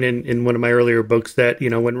a point in one of my earlier books that,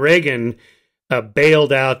 when Reagan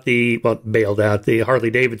bailed out the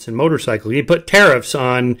Harley Davidson motorcycle, he put tariffs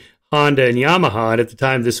on Honda and Yamaha. And at the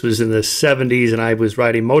time, this was in the 70s, and I was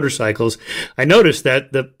riding motorcycles. I noticed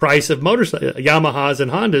that the price of Yamahas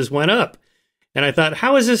and Hondas went up. And I thought,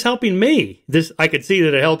 how is this helping me? I could see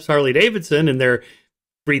that it helps Harley Davidson and their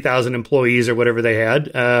 3,000 employees or whatever they had.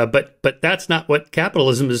 But that's not what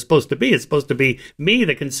capitalism is supposed to be. It's supposed to be me,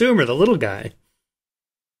 the consumer, the little guy.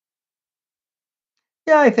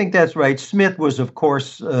 Yeah, I think that's right. Smith was, of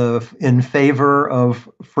course, in favor of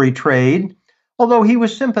free trade, although he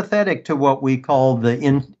was sympathetic to what we call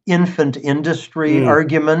the infant industry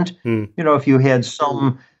argument. If you had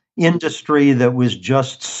some industry that was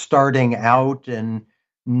just starting out and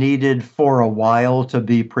needed for a while to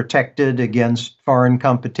be protected against foreign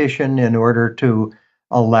competition in order to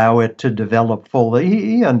allow it to develop fully,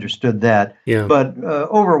 he understood that. Yeah. But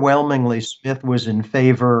overwhelmingly, Smith was in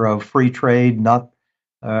favor of free trade, not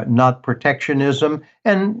protectionism.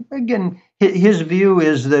 And again, his view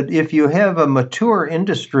is that if you have a mature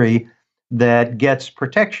industry that gets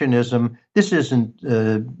protectionism, this isn't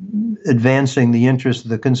advancing the interests of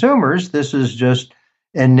the consumers. This is just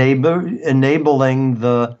enabling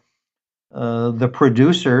the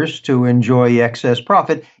producers to enjoy excess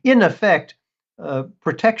profit. In effect,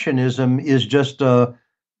 protectionism is just a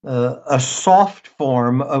soft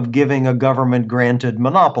form of giving a government-granted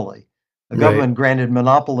monopoly. A government-granted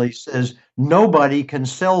monopoly says nobody can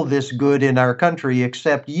sell this good in our country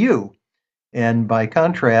except you. And by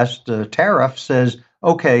contrast, tariff says,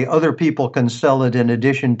 okay, other people can sell it in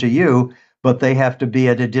addition to you, but they have to be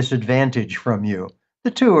at a disadvantage from you.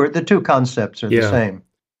 The two concepts are the same.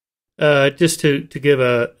 Just to give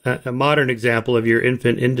a modern example of your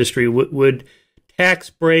infant industry, would tax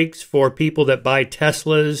breaks for people that buy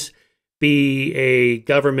Teslas be a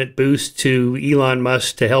government boost to Elon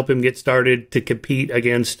Musk to help him get started to compete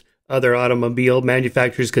against other automobile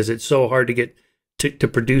manufacturers because it's so hard to get to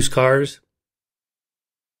produce cars?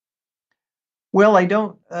 Well, I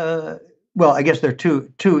don't. I guess there are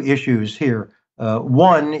two issues here.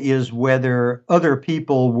 One is whether other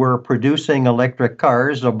people were producing electric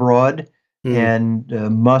cars abroad, and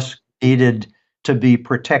Musk needed to be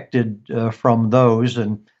protected from those.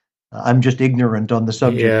 And I'm just ignorant on the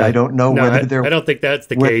subject. Yeah. I don't know whether there. I don't think that's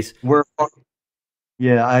the case. I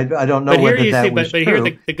don't know whether that was true. But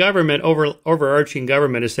here, the government, overarching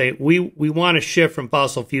government, is saying we want to shift from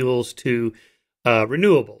fossil fuels to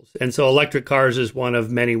renewables, and so electric cars is one of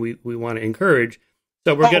many we want to encourage.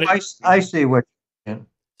 So we're going to. I see what. So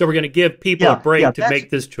we're going to give people a break to make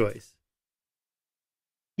this choice.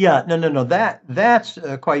 Yeah, no. That's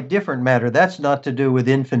a quite different matter. That's not to do with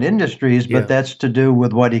infant industries, but that's to do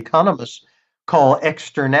with what economists call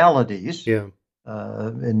externalities. Yeah.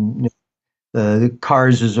 And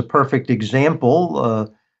cars is a perfect example.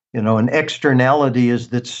 An externality is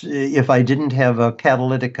that if I didn't have a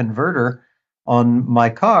catalytic converter on my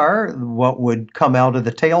car, what would come out of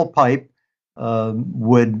the tailpipe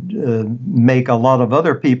would make a lot of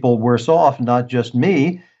other people worse off, not just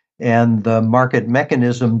me. And the market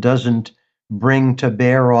mechanism doesn't bring to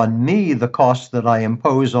bear on me the costs that I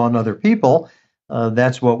impose on other people.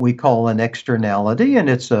 That's what we call an externality, and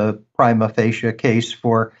it's a prima facie case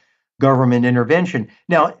for government intervention.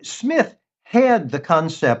 Now, Smith had the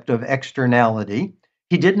concept of externality.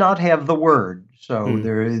 He did not have the word, so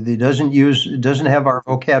he doesn't have our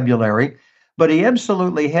vocabulary, but he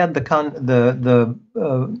absolutely had the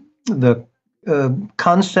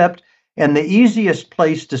concept. And the easiest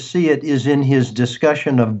place to see it is in his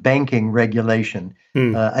discussion of banking regulation.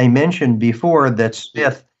 I mentioned before that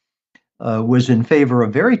Smith was in favor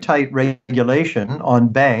of very tight regulation on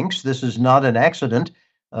banks. This is not an accident.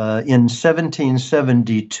 In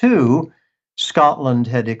 1772, Scotland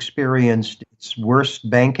had experienced its worst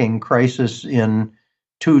banking crisis in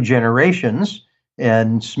 2 generations,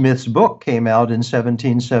 and Smith's book came out in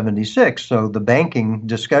 1776. So the banking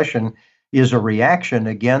discussion is a reaction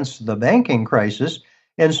against the banking crisis.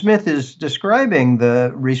 And Smith is describing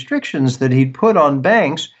the restrictions that he'd put on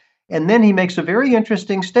banks. And then he makes a very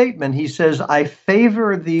interesting statement. He says, I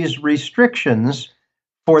favor these restrictions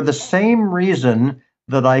for the same reason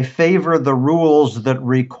that I favor the rules that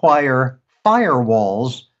require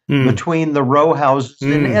firewalls between the row houses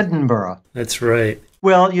in Mm. Edinburgh. That's right.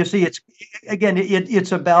 Well, you see,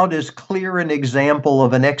 it's about as clear an example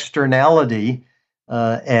of an externality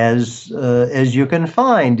as you can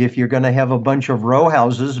find. If you're going to have a bunch of row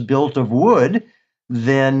houses built of wood,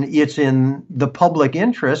 then it's in the public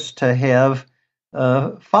interest to have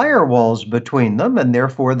firewalls between them, and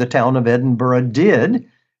therefore the town of Edinburgh did.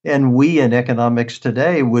 And we in economics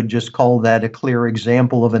today would just call that a clear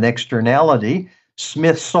example of an externality.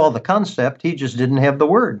 Smith saw the concept, he just didn't have the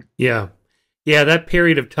word. Yeah. Yeah, that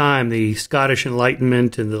period of time, the Scottish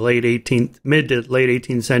Enlightenment in the mid to late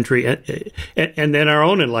 18th century, and then our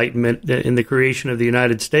own Enlightenment in the creation of the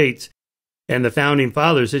United States and the Founding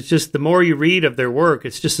Fathers, it's just the more you read of their work,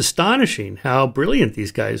 it's just astonishing how brilliant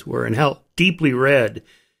these guys were and how deeply read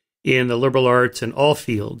in the liberal arts and all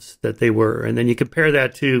fields that they were. And then you compare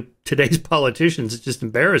that to today's politicians, it's just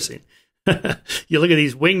embarrassing. You look at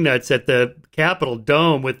these wingnuts at the Capitol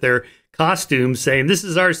Dome with their costumes saying, "This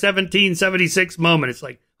is our 1776 moment." It's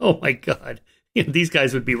like, oh my God, these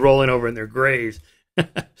guys would be rolling over in their graves.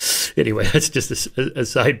 Anyway, that's just a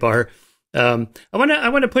sidebar. I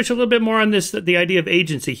want to push a little bit more on this, the idea of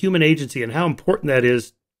agency, human agency, and how important that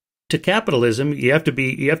is to capitalism. You have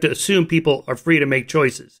to assume people are free to make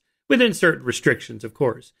choices within certain restrictions, of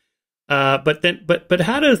course. But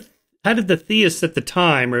how did the theists at the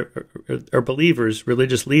time, or believers,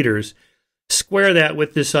 religious leaders, square that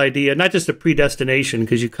with this idea, not just of predestination,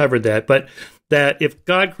 because you covered that, but that if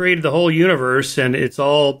God created the whole universe and it's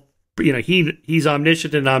all, he's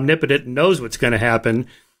omniscient and omnipotent and knows what's going to happen,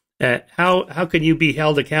 how can you be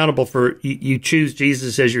held accountable for you choose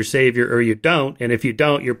Jesus as your savior or you don't, and if you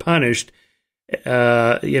don't, you're punished?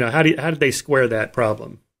 How did they square that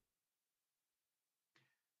problem?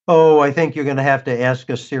 Oh, I think you're going to have to ask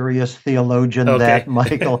a serious theologian that,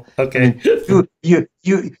 Michael. Okay. I mean,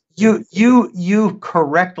 you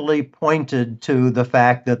correctly pointed to the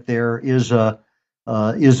fact that there is a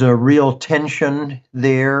real tension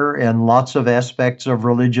there, and lots of aspects of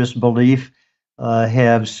religious belief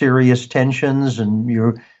have serious tensions, and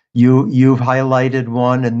you've highlighted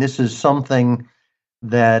one, and this is something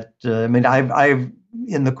that I've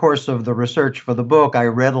in the course of the research for the book, I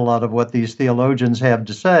read a lot of what these theologians have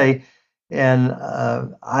to say, and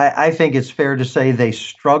I think it's fair to say they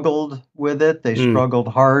struggled with it. They struggled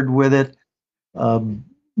hard with it.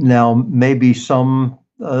 Now, maybe some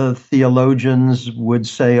theologians would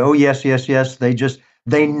say, "Oh, yes,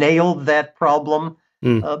 they nailed that problem,"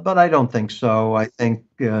 but I don't think so. I think,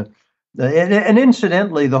 and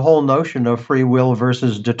incidentally, the whole notion of free will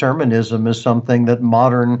versus determinism is something that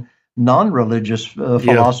modern non-religious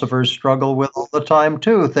philosophers struggle with all the time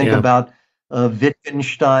too. Think about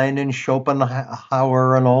Wittgenstein and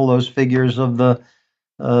Schopenhauer and all those figures of the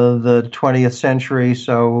 20th century.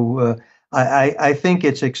 So I think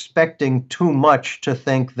it's expecting too much to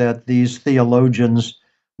think that these theologians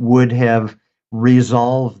would have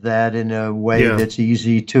resolved that in a way that's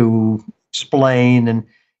easy to explain and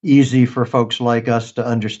easy for folks like us to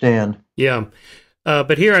understand. Yeah.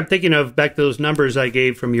 But here I'm thinking of back to those numbers I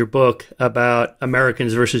gave from your book about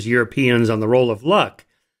Americans versus Europeans on the role of luck.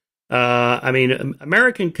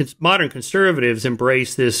 American modern conservatives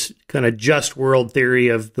embrace this kind of just world theory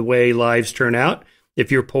of the way lives turn out.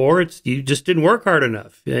 If you're poor, you just didn't work hard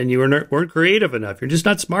enough, and you weren't creative enough. You're just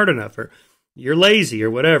not smart enough, or you're lazy,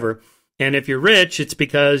 or whatever. And if you're rich, it's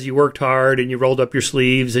because you worked hard and you rolled up your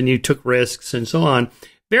sleeves and you took risks and so on.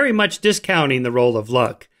 Very much discounting the role of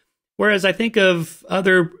luck. Whereas I think of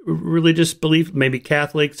other religious belief, maybe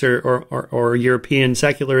Catholics or European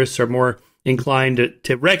secularists are more inclined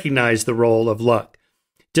to recognize the role of luck.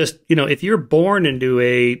 Just, if you're born into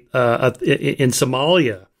in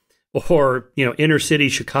Somalia or, inner city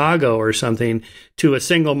Chicago or something, to a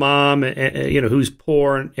single mom, who's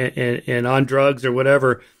poor and on drugs or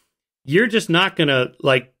whatever, you're just not going to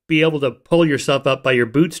be able to pull yourself up by your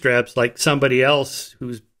bootstraps like somebody else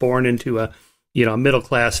who's born into a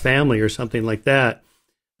middle-class family or something like that.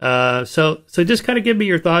 So just kind of give me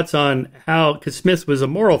your thoughts on how, because Smith was a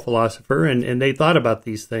moral philosopher and they thought about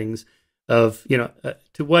these things of,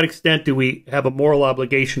 to what extent do we have a moral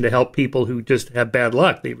obligation to help people who just have bad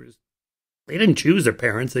luck? They didn't choose their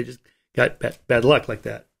parents. They just got bad luck like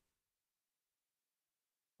that.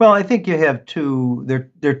 Well, I think you have there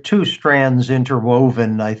are two strands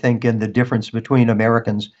interwoven, I think, in the difference between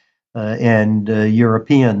Americans and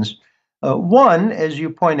Europeans. One, as you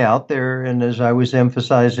point out there, and as I was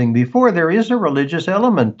emphasizing before, there is a religious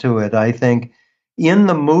element to it. I think in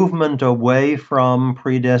the movement away from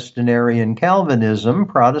predestinarian Calvinism,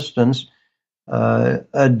 Protestants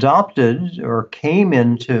adopted or came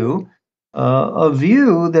into a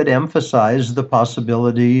view that emphasized the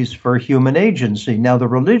possibilities for human agency. Now, the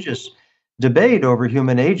religious debate over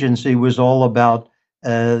human agency was all about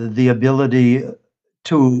the ability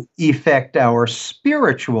to effect our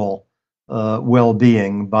spiritual well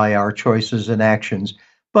being by our choices and actions.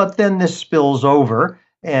 But then this spills over.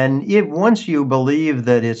 And once you believe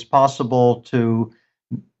that it's possible to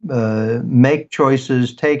make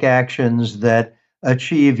choices, take actions that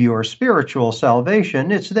achieve your spiritual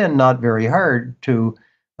salvation, it's then not very hard to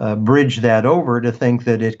bridge that over to think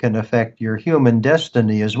that it can affect your human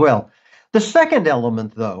destiny as well. The second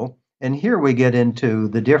element, though, and here we get into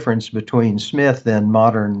the difference between Smith and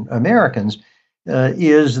modern Americans,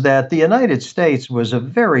 is that the United States was a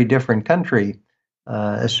very different country,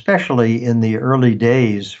 especially in the early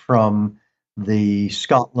days from the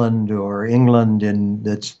Scotland or England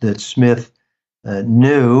that Smith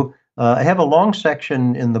knew. I have a long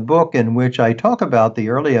section in the book in which I talk about the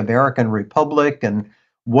early American Republic and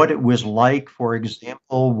what it was like, for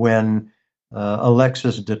example, when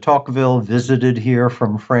Alexis de Tocqueville visited here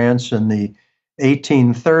from France in the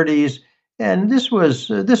 1830s. And this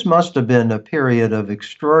must have been a period of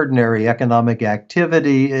extraordinary economic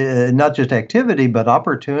activity, not just activity, but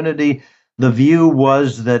opportunity. The view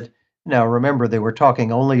was that, now remember, they were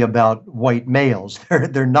talking only about white males.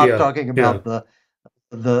 They're not Yeah, talking yeah. about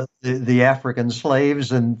the African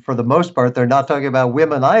slaves, and for the most part, they're not talking about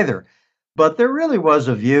women either. But there really was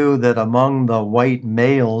a view that among the white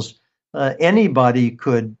males, anybody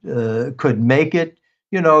could make it.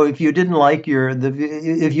 You know, if you didn't like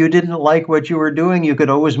if you didn't like what you were doing, you could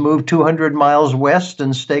always move 200 miles west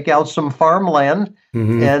and stake out some farmland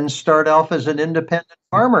Hmm. and start off as an independent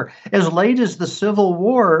farmer. As late as the Civil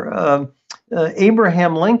War,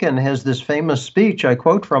 Abraham Lincoln has this famous speech. I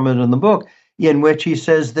quote from it in the book, in which he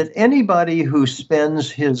says that anybody who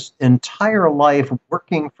spends his entire life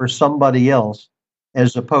working for somebody else,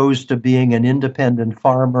 as opposed to being an independent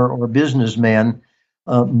farmer or businessman,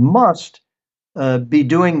 must be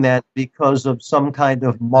doing that because of some kind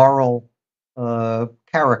of moral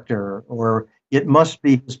character, or it must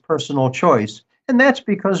be his personal choice. And that's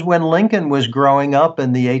because when Lincoln was growing up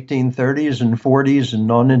in the 1830s and 40s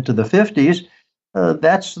and on into the 50s,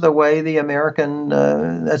 that's the way way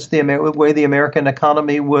the American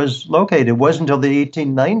economy was located. It wasn't until the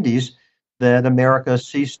 1890s that America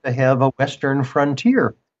ceased to have a Western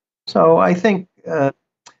frontier. So I think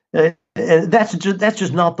that's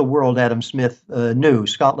just not the world Adam Smith knew.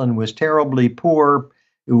 Scotland was terribly poor.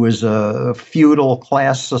 It was a feudal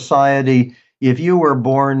class society. If you were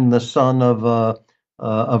born the son of a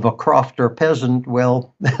crofter peasant,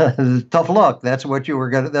 well, tough luck. That's what you were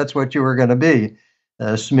gonna be.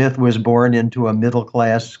 Smith was born into a middle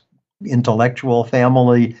class intellectual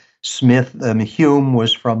family. Hume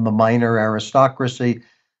was from the minor aristocracy.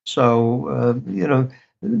 So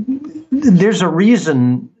there's a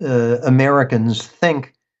reason Americans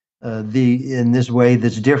think in this way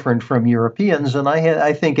that's different from Europeans, and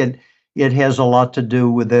I think it has a lot to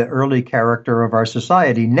do with the early character of our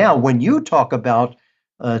society. Now, when you talk about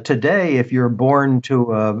today, if you're born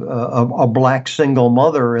to a black single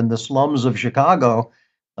mother in the slums of Chicago,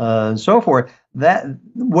 and so forth, that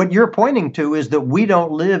what you're pointing to is that we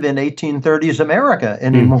don't live in 1830s America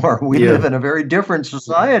anymore. We live Yeah. in a very different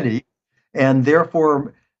society, and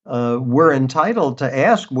therefore we're entitled to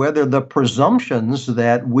ask whether the presumptions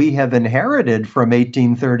that we have inherited from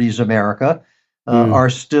 1830s America Mm. are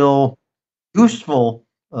still useful,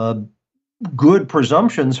 good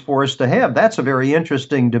presumptions for us to have. That's a very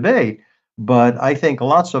interesting debate. But I think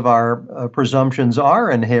lots of our presumptions are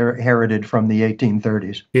inherited from the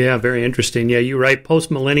 1830s. Yeah, very interesting. Yeah, you're right.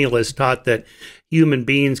 Postmillennialists taught that human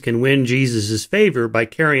beings can win Jesus' favor by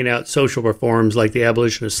carrying out social reforms like the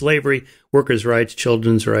abolition of slavery, workers' rights,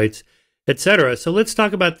 children's rights, etc. So let's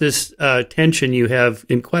talk about this tension you have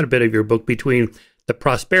in quite a bit of your book between the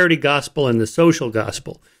prosperity gospel and the social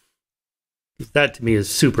gospel. That to me is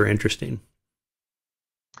super interesting.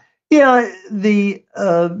 Yeah,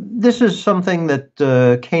 this is something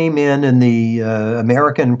that came in the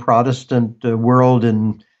American Protestant world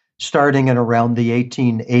and starting in around the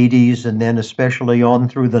 1880s, and then especially on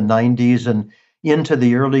through the 90s and into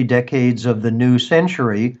the early decades of the new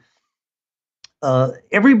century.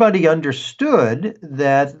 Everybody understood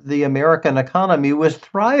that the American economy was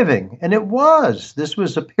thriving, and it was. This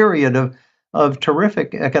was a period of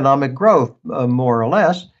terrific economic growth, more or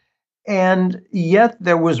less. And yet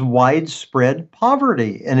there was widespread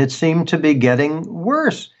poverty, and it seemed to be getting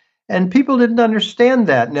worse. And people didn't understand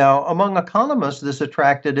that. Now, among economists, this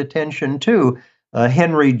attracted attention too.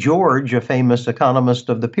 Henry George, a famous economist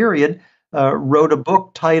of the period, wrote a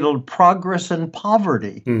book titled Progress and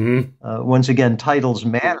Poverty. Once again, titles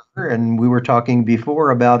matter, and we were talking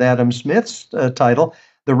before about Adam Smith's title.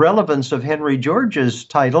 The relevance of Henry George's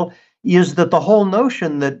title is that the whole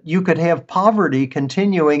notion that you could have poverty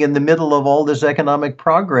continuing in the middle of all this economic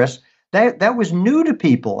progress, that was new to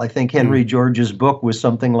people. I think Henry George's book was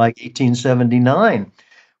something like 1879.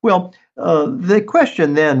 Well, the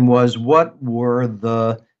question then was, what were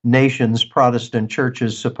the nation's Protestant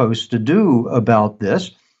churches supposed to do about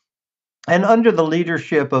this? And under the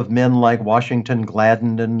leadership of men like Washington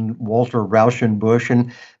Gladden and Walter Rauschenbusch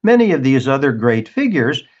and many of these other great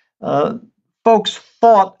figures, folks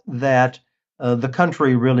thought that the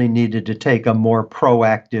country really needed to take a more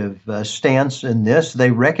proactive stance in this.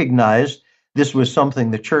 They recognized this was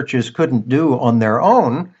something the churches couldn't do on their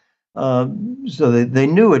own. So they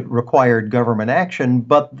knew it required government action,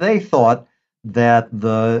 but they thought that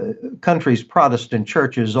the country's Protestant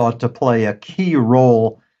churches ought to play a key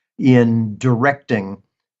role in directing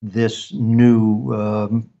this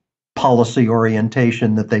new policy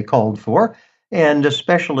orientation that they called for. And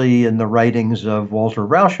especially in the writings of Walter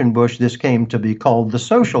Rauschenbusch, this came to be called the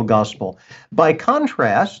social gospel. By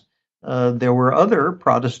contrast, there were other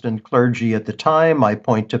Protestant clergy at the time. I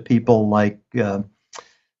point to people like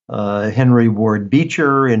Henry Ward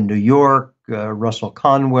Beecher in New York, Russell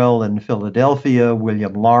Conwell in Philadelphia,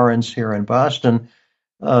 William Lawrence here in Boston.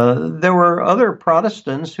 There were other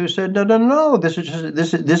Protestants who said, no, this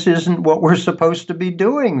isn't what we're supposed to be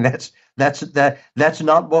doing. That's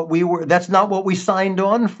not what we signed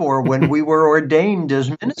on for when we were ordained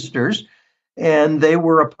as ministers. And they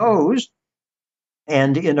were opposed.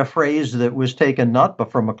 And in a phrase that was taken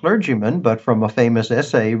not from a clergyman, but from a famous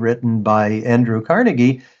essay written by Andrew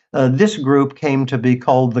Carnegie, this group came to be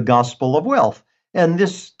called the Gospel of Wealth. And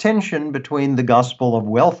this tension between the Gospel of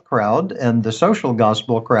Wealth crowd and the social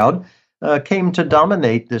gospel crowd came to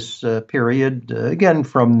dominate this period, again,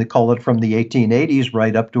 from the 1880s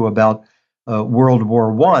right up to about World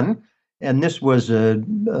War I. And this was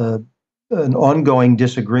an ongoing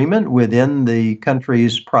disagreement within the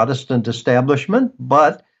country's Protestant establishment,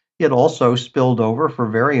 but it also spilled over for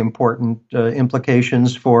very important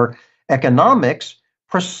implications for economics,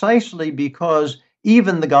 precisely because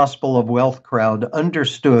even the Gospel of Wealth crowd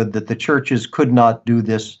understood that the churches could not do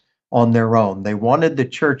this on their own. They wanted the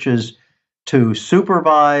churches to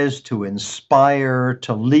supervise, to inspire,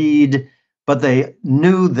 to lead, but they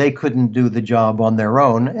knew they couldn't do the job on their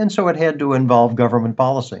own, and so it had to involve government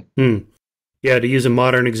policy. Yeah, to use a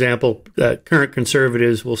modern example, current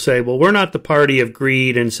conservatives will say, well, we're not the party of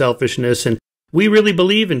greed and selfishness, and we really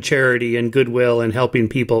believe in charity and goodwill and helping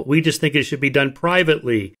people. We just think it should be done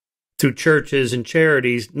privately through churches and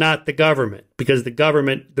charities, not the government. Because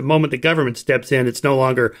the moment the government steps in, it's no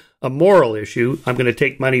longer a moral issue. I'm going to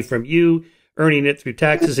take money from you, earning it through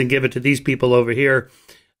taxes, and give it to these people over here.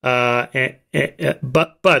 But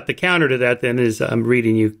the counter to that then is, if I'm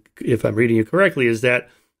reading you correctly, is that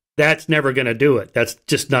that's never going to do it. That's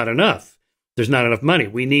just not enough. There's not enough money.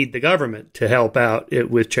 We need the government to help out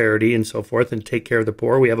with charity and so forth and take care of the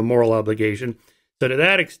poor. We have a moral obligation. So to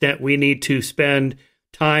that extent, we need to spend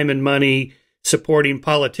time and money supporting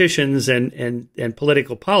politicians and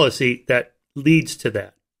political policy that leads to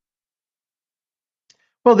that.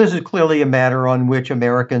 Well, this is clearly a matter on which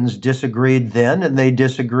Americans disagreed then, and they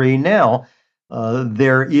disagree now.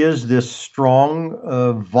 There is this strong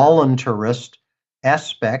voluntarist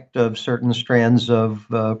aspect of certain strands of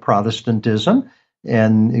Protestantism.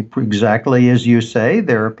 And exactly as you say,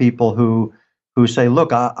 there are people who say,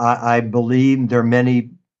 look, I believe there are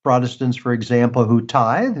many Protestants, for example, who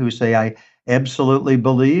tithe, who say, I absolutely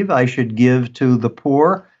believe I should give to the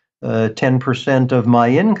poor 10% of my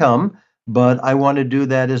income, but I want to do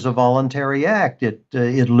that as a voluntary act. It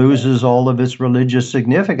loses all of its religious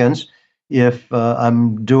significance if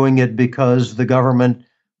I'm doing it because the government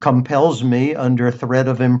compels me under threat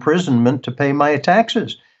of imprisonment to pay my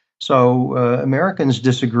taxes. So Americans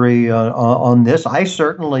disagree on this. I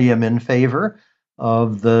certainly am in favor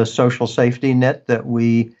of the social safety net that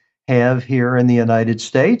we have here in the United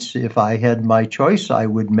States. If I had my choice, I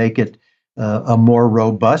would make it a more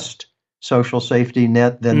robust social safety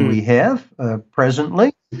net than we have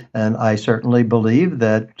presently. And I certainly believe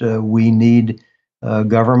that we need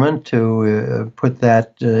government to put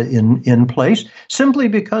that in place, simply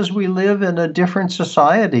because we live in a different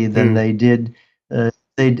society than they did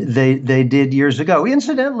years ago.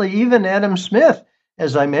 Incidentally, even Adam Smith,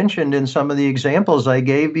 as I mentioned in some of the examples I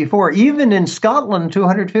gave before, even in Scotland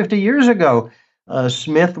 250 years ago,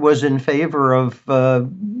 Smith was in favor of,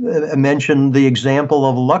 mentioned the example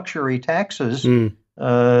of luxury taxes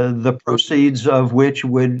the proceeds of which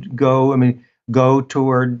would go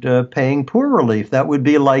toward paying poor relief. That would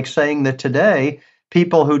be like saying that today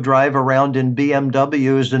people who drive around in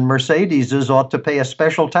BMWs and Mercedeses ought to pay a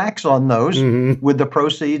special tax on those, with the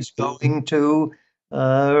proceeds going to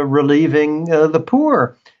relieving the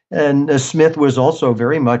poor. And Smith was also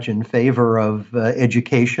very much in favor of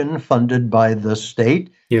education funded by the state.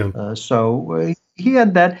 So he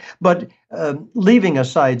had that. But leaving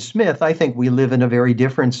aside Smith, I think we live in a very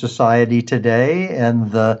different society today,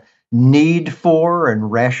 and the need for and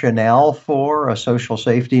rationale for a social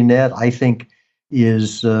safety net, I think,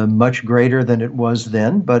 is much greater than it was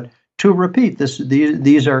then. But to repeat,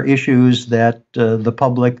 these are issues that the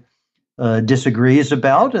public disagrees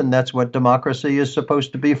about, and that's what democracy is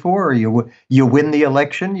supposed to be for. You win the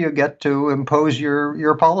election, you get to impose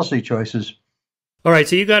your policy choices. All right,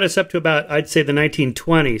 so you got us up to about, I'd say, the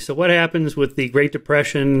 1920s. So what happens with the Great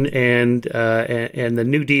Depression and the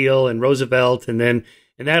New Deal and Roosevelt, and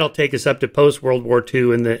that'll take us up to post World War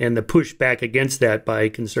II and the pushback against that by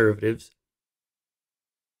conservatives?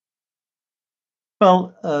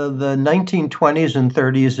 Well, the 1920s and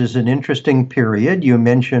 30s is an interesting period. You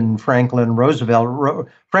mentioned Franklin Roosevelt.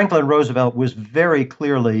 Franklin Roosevelt was very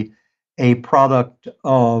clearly a product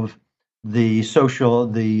of the social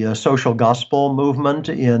gospel movement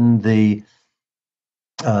in the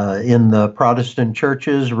Protestant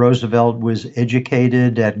churches. Roosevelt was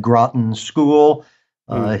educated at Groton School.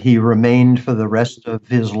 He remained for the rest of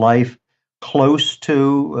his life close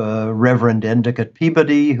to Reverend Endicott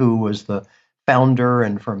Peabody, who was the founder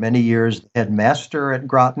and for many years headmaster at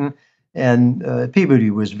Groton. And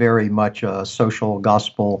Peabody was very much a social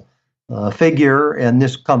gospel figure. And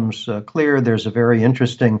this comes clear. There's a very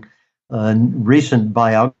interesting recent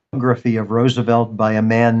biography of Roosevelt by a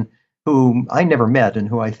man whom I never met and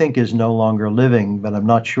who I think is no longer living, but I'm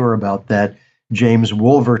not sure about that, James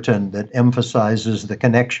Wolverton, that emphasizes the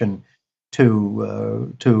connection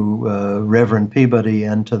to Reverend Peabody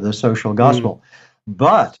and to the social gospel.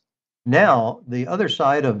 But now, the other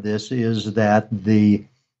side of this is that the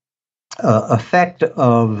effect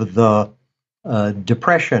of the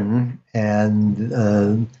Depression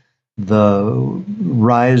and the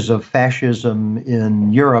rise of fascism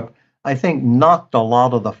in Europe, I think, knocked a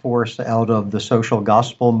lot of the force out of the social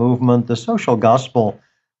gospel movement. The social gospel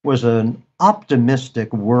was an optimistic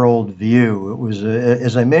worldview. It was,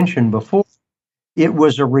 as I mentioned before, it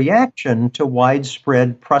was a reaction to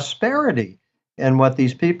widespread prosperity. And what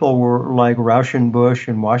these people were like Rauschenbusch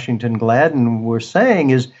and Washington Gladden were saying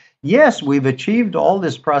is, yes, we've achieved all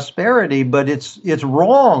this prosperity, but it's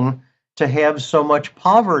wrong to have so much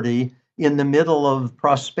poverty in the middle of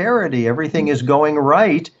prosperity. Everything is going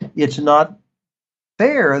right. It's not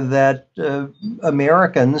fair that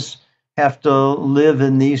Americans have to live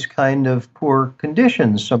in these kind of poor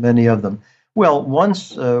conditions, so many of them. Well,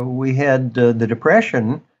 once we had the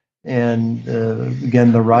Depression and,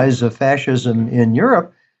 again, the rise of fascism in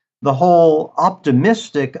Europe, the whole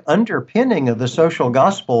optimistic underpinning of the social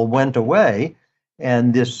gospel went away.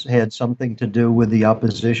 And this had something to do with the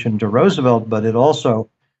opposition to Roosevelt, but it also,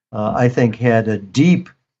 I think, had a deep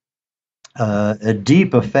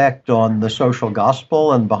effect on the social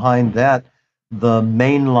gospel, and behind that, the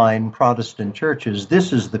mainline Protestant churches.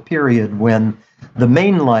 This is the period when the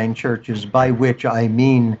mainline churches, by which I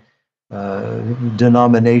mean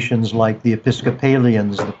denominations like the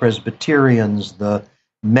Episcopalians, the Presbyterians, the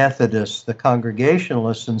Methodists, the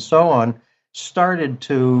Congregationalists, and so on, started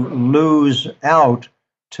to lose out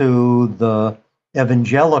to the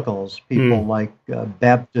evangelicals, people like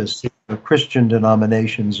Baptists, Christian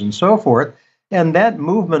denominations, and so forth. And that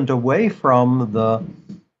movement away from the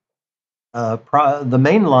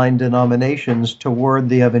mainline denominations toward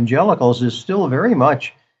the evangelicals is still very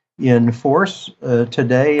much in force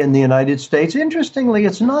today in the United States. Interestingly,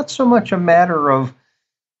 it's not so much a matter of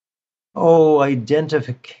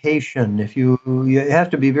identification. If you have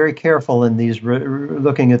to be very careful in these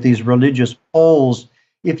looking at these religious polls.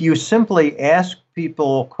 If you simply ask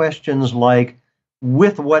people questions like,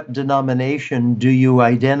 "With what denomination do you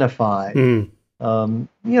identify?" The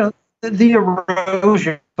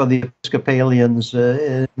erosion for the Episcopalians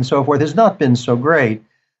and so forth has not been so great,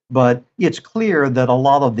 but it's clear that a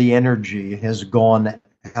lot of the energy has gone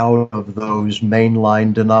out of those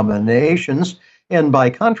mainline denominations. And by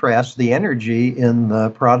contrast, the energy in the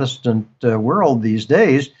Protestant world these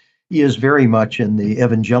days is very much in the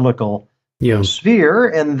evangelical sphere.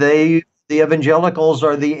 And the evangelicals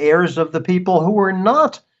are the heirs of the people who were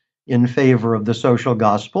not in favor of the social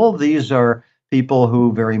gospel. These are people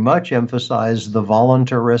who very much emphasize the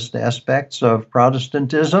voluntarist aspects of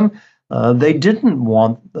Protestantism. They didn't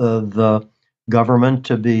want the government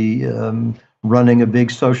to be running a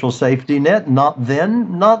big social safety net. Not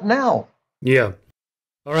then, not now. Yeah.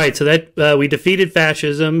 All right. So that we defeated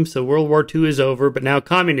fascism. So World War II is over, but now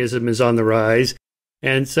communism is on the rise.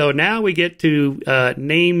 And so now we get to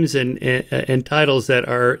names and titles that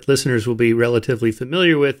our listeners will be relatively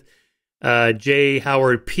familiar with. J.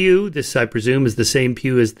 Howard Pew. This, I presume, is the same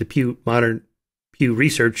Pew as the modern Pew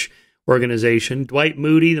Research Organization. Dwight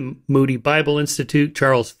Moody, the Moody Bible Institute.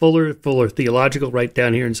 Charles Fuller, Fuller Theological, right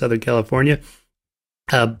down here in Southern California.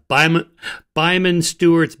 Byman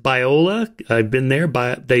Stewart's Biola. I've been there.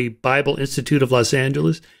 By the Bible Institute of Los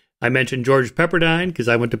Angeles. I mentioned George Pepperdine because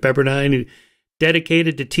I went to Pepperdine, who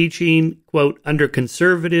dedicated to teaching, quote, under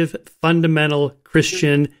conservative fundamental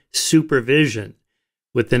Christian supervision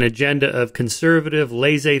with an agenda of conservative,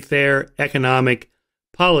 laissez-faire economic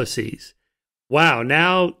policies. Wow,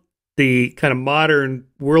 now the kind of modern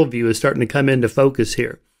worldview is starting to come into focus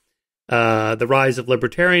here. The rise of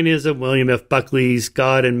libertarianism, William F. Buckley's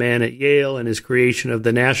God and Man at Yale and his creation of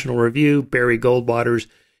the National Review, Barry Goldwater's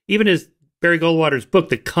book,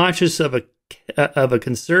 The Conscience of a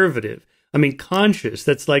Conservative. I mean, conscious,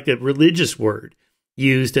 that's like a religious word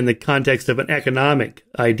used in the context of an economic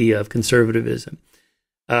idea of conservatism.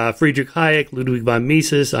 Friedrich Hayek, Ludwig von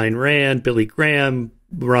Mises, Ayn Rand, Billy Graham,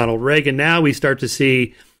 Ronald Reagan. Now we start to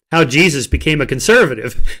see how Jesus became a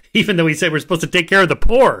conservative, even though he said we're supposed to take care of the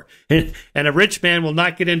poor. And a rich man will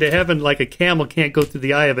not get into heaven like a camel can't go through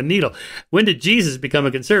the eye of a needle. When did Jesus become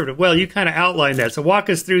a conservative? Well, you kind of outlined that. So walk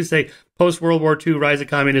us through, say, post-World War II, rise of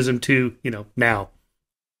communism to, now.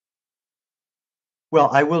 Well,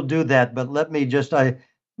 I will do that, but let me just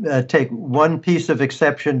take one piece of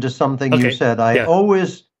exception to something you said. I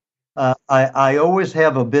always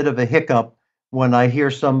have a bit of a hiccup when I hear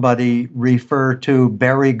somebody refer to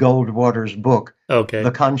Barry Goldwater's book,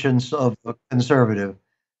 The Conscience of a Conservative.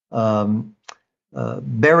 Barry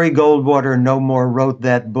Goldwater no more wrote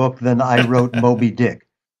that book than I wrote Moby Dick.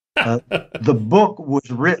 The book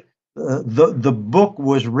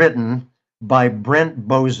was written by Brent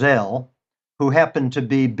Bozell, who happened to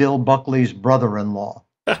be Bill Buckley's brother-in-law.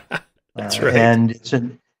 That's right. And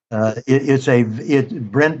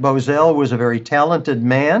Brent Bozell was a very talented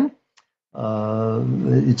man.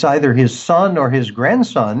 It's either his son or his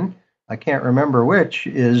grandson, I can't remember which,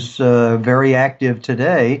 is very active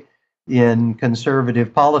today in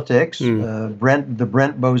conservative politics. Brent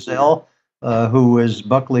Bozell, who was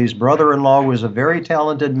Buckley's brother-in-law, was a very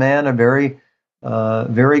talented man, a very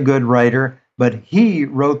good writer, but he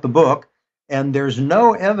wrote the book. And there's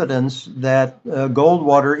no evidence that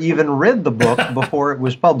Goldwater even read the book before it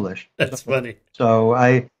was published. That's funny. So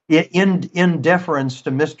in deference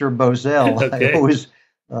to Mr. Bozell,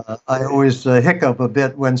 I always hiccup a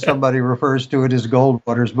bit when somebody refers to it as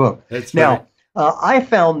Goldwater's book. That's funny. Now, I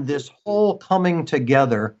found this whole coming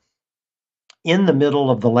together in the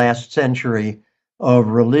middle of the last century of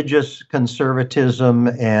religious conservatism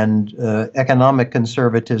and economic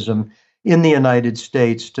conservatism in the United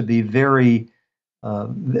States to be very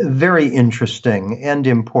interesting and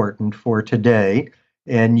important for today.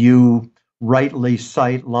 And you rightly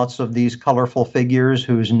cite lots of these colorful figures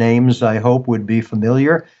whose names I hope would be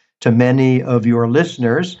familiar to many of your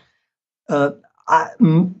listeners.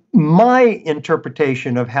 My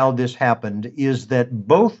interpretation of how this happened is that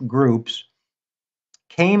both groups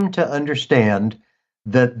came to understand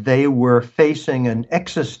that they were facing an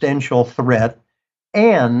existential threat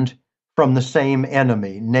and from the same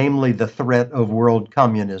enemy, namely the threat of world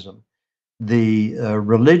communism. The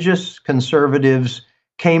religious conservatives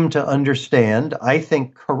came to understand, I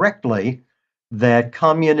think correctly, that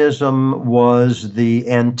communism was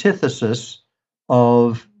the antithesis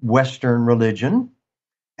of Western religion,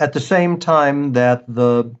 at the same time that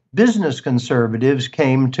the business conservatives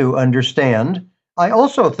came to understand, I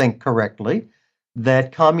also think correctly,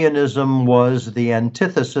 that communism was the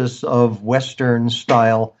antithesis of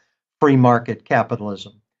Western-style free market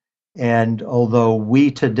capitalism. And although we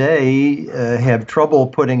today have trouble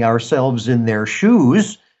putting ourselves in their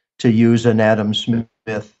shoes, to use an Adam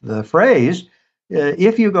Smith phrase,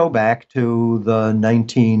 if you go back to the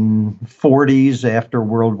 1940s after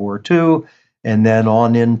World War II, and then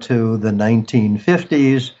on into the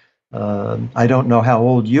 1950s, I don't know how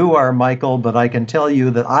old you are, Michael, but I can tell you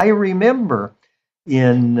that I remember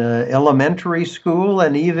in elementary school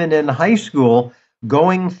and even in high school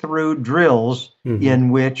going through drills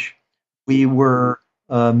in which we were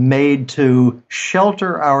made to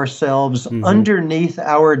shelter ourselves underneath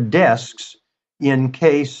our desks in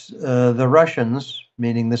case the Russians,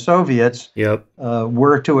 meaning the Soviets,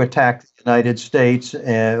 were to attack the United States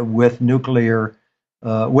with nuclear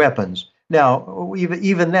weapons. Now,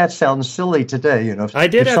 even that sounds silly today. You know, I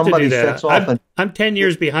did if have to do somebody that. sets off and I'm 10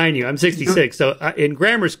 years behind you. I'm 66. So in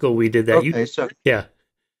grammar school, we did that. okay, so Yeah,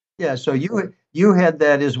 yeah, so you had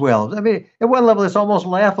that as well. I mean, at one level, it's almost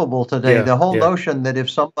laughable today. yeah, The whole yeah, notion that if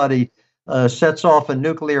somebody sets off a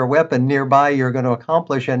nuclear weapon nearby, you're going to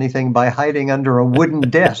accomplish anything by hiding under a wooden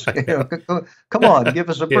desk. You know, come on, give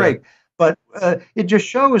us a yeah, break. But it just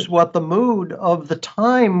shows what the mood of the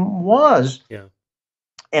time was. yeah,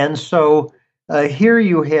 And so here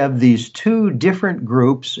you have these two different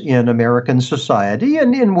groups in American society,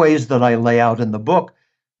 and in ways that I lay out in the book.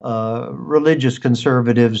 Religious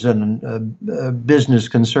conservatives and business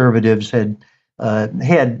conservatives had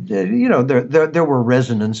you know there were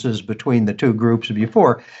resonances between the two groups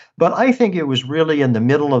before, but I think it was really in the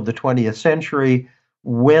middle of the 20th century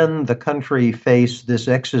when the country faced this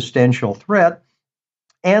existential threat,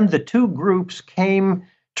 and the two groups came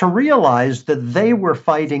to realize that they were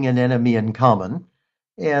fighting an enemy in common.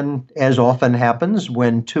 And as often happens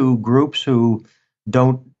when two groups who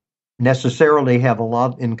don't necessarily have a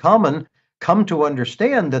lot in common come to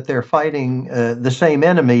understand that they're fighting the same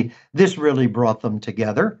enemy, this really brought them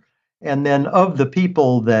together. And then, of the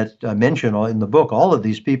people that I mention in the book, all of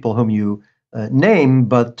these people whom you name,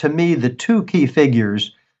 but to me, the two key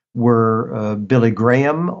figures were Billy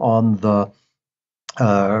Graham on the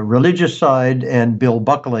religious side and Bill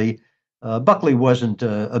Buckley. Buckley wasn't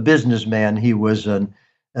a businessman, he was an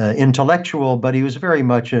intellectual, but he was very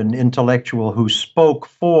much an intellectual who spoke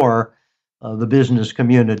for the business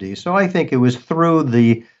community. So I think it was through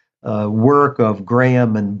the work of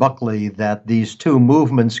Graham and Buckley that these two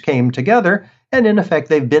movements came together, and in effect,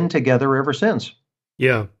 they've been together ever since.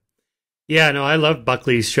 yeah. Yeah, no, I love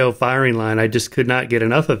Buckley's show Firing Line. I just could not get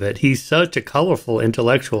enough of it. He's such a colorful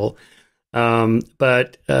intellectual.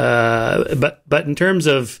 But in terms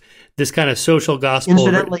of this kind of social gospel,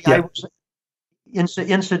 Incidentally, yeah.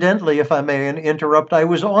 Incidentally, if I may interrupt, I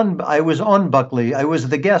was on Buckley. I was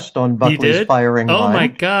the guest on Buckley's Firing Line. Oh my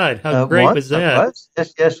God, how great was that?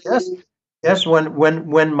 Yes.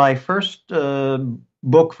 When my first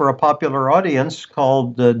book for a popular audience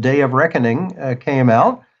called Day of Reckoning came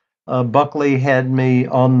out, Buckley had me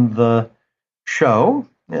on the show.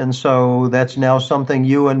 And so that's now something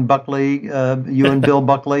you and Bill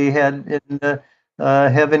Buckley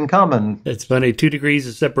have in common. It's funny, 2 degrees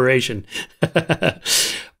of separation.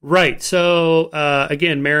 Right. So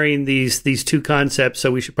again, marrying these two concepts.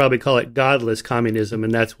 So we should probably call it godless communism,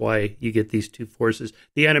 and that's why you get these two forces.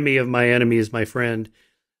 The enemy of my enemy is my friend.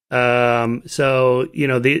 So you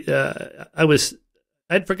know,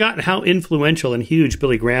 I'd forgotten how influential and huge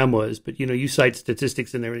Billy Graham was, but you know, you cite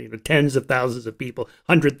statistics in there. You know, tens of thousands of people,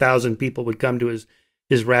 100,000 people would come to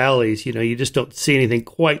his rallies. You know, you just don't see anything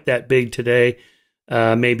quite that big today.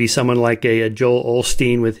 Maybe someone like a Joel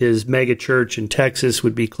Osteen with his mega church in Texas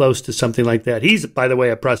would be close to something like that. He's, by the way,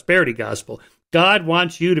 a prosperity gospel. God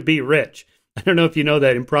wants you to be rich. I don't know if you know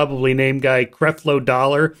that improbably named guy, Creflo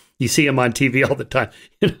Dollar. You see him on TV all the time.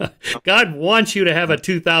 God wants you to have a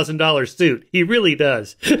 $2,000 suit. He really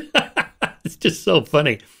does. It's just so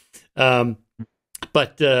funny. Right.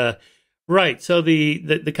 So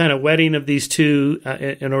the kind of wedding of these two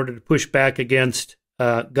in order to push back against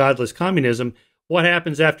godless communism. What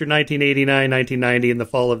happens after 1989, 1990, and the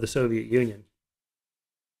fall of the Soviet Union?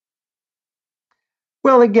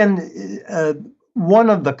 Well, again, one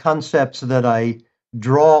of the concepts that I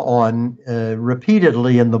draw on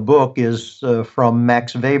repeatedly in the book is from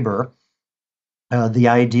Max Weber, the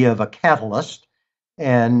idea of a catalyst.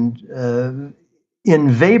 And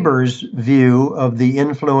in Weber's view of the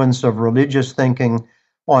influence of religious thinking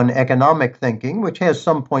on economic thinking, which has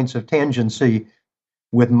some points of tangency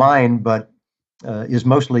with mine, but is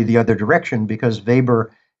mostly the other direction, because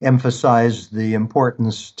Weber emphasized the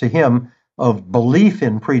importance to him of belief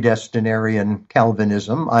in predestinarian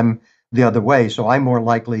Calvinism. I'm the other way, so I more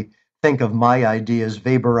likely think of my ideas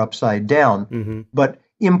Weber upside down. Mm-hmm. But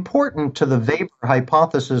important to the Weber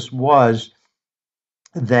hypothesis was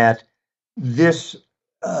that this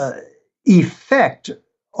effect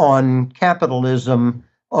on capitalism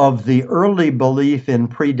of the early belief in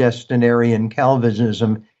predestinarian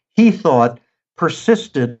Calvinism, he thought,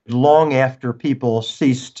 persisted long after people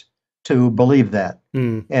ceased to believe that.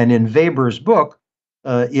 Mm. And in Weber's book,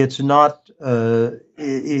 it's not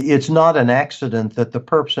an accident that the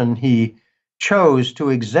person he chose to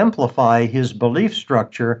exemplify his belief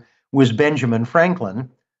structure was Benjamin Franklin,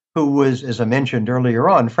 who was, as I mentioned earlier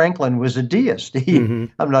on, Franklin was a deist.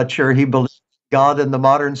 I'm not sure he believed God in the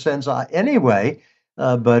modern sense anyway,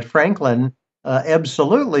 but Franklin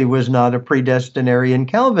absolutely was not a predestinarian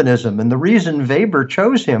Calvinism. And the reason Weber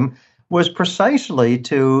chose him was precisely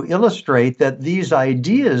to illustrate that these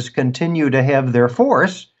ideas continue to have their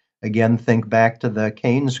force. Again, think back to the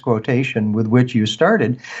Keynes quotation with which you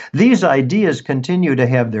started. These ideas continue to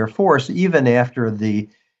have their force even after the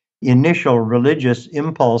initial religious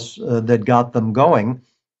impulse that got them going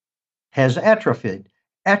has atrophied.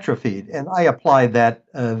 And I apply that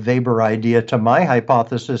Weber idea to my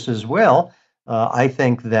hypothesis as well. I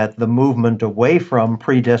think that the movement away from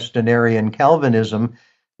predestinarian Calvinism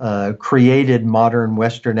created modern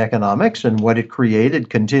Western economics, and what it created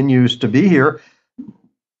continues to be here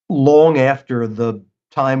long after the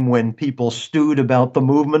time when people stewed about the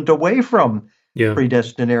movement away from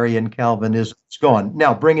predestinarian Calvinism is gone.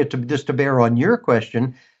 Now, bring it to just to bear on your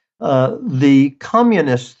question. The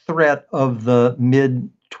communist threat of the mid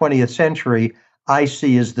 20th century, I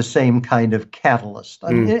see as the same kind of catalyst.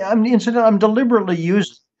 I'm deliberately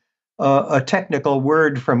using a technical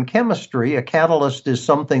word from chemistry. A catalyst is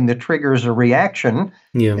something that triggers a reaction,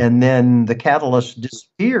 and then the catalyst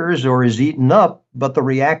disappears or is eaten up, but the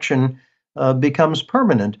reaction becomes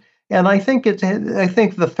permanent. And I think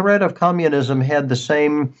the threat of communism had the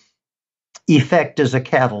same effect as a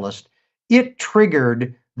catalyst. It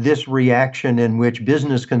triggered this reaction in which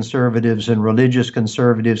business conservatives and religious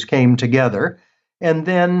conservatives came together, and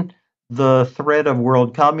then the threat of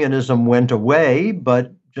world communism went away,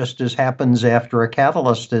 but just as happens after a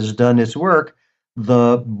catalyst has done its work,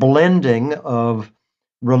 the blending of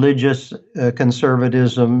religious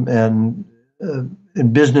conservatism and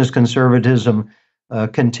business conservatism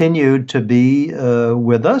continued to be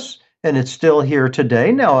with us, and it's still here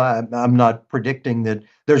today. Now, I'm not predicting that.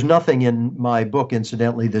 There's nothing in my book,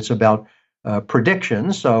 incidentally, that's about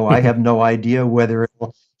predictions, so I have no idea whether it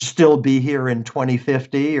will still be here in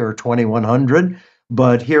 2050 or 2100,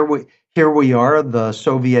 but here we are. The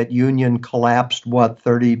Soviet Union collapsed,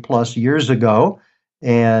 30 plus years ago,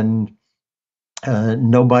 and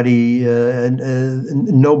nobody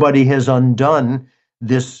has undone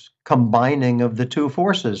this combining of the two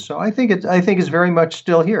forces. So I think it's very much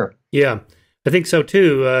still here. Yeah, I think so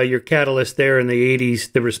too. Your catalyst there in the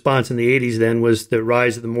 80s, the response in the 80s then was the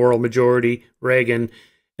rise of the moral majority, Reagan,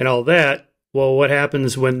 and all that. Well, what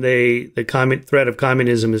happens when the threat of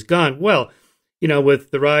communism is gone? Well,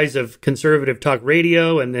 with the rise of conservative talk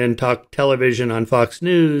radio and then talk television on Fox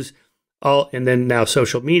News, and then now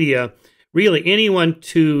social media, really anyone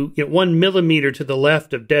to 1 millimeter to the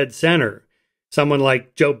left of dead center, someone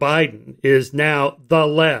like Joe Biden, is now the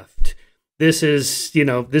left. This is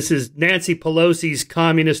Nancy Pelosi's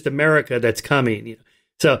communist America that's coming.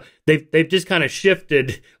 So they've just kind of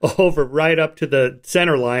shifted over right up to the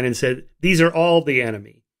center line and said these are all the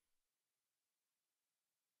enemy.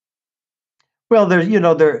 Well, we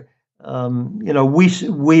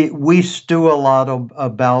stew a lot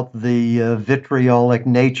about the vitriolic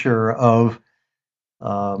nature of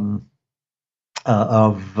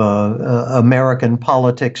American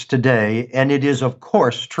politics today, and it is of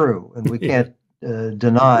course true, and we can't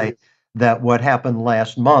deny that what happened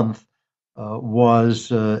last month was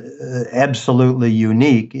absolutely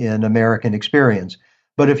unique in American experience.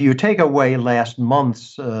 But if you take away last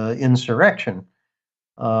month's insurrection,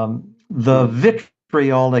 the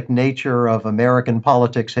vitriolic nature of American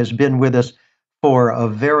politics has been with us for a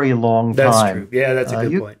very long time. That's true. Yeah, that's a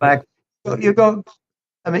good point.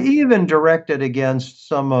 Even directed against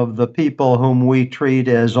some of the people whom we treat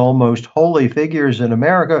as almost holy figures in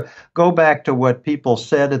America. Go back to what people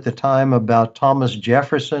said at the time about Thomas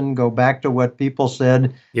Jefferson. Go back to what people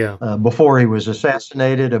said before he was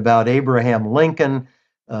assassinated about Abraham Lincoln.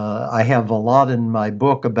 I have a lot in my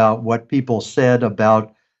book about what people said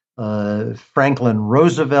about Franklin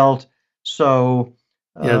Roosevelt. So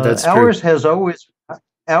that's ours true. has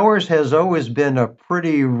always been a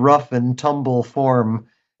pretty rough and tumble form.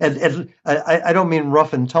 And I don't mean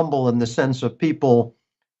rough and tumble in the sense of people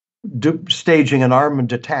staging an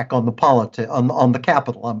armed attack on the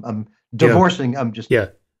Capitol. I'm divorcing. I'm just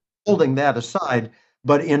holding that aside.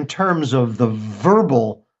 But in terms of the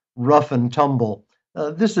verbal rough and tumble,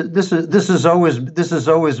 this has always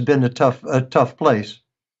been a tough place.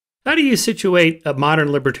 How do you situate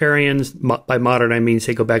modern libertarians? By modern, I mean,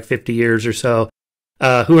 say, go back 50 years or so,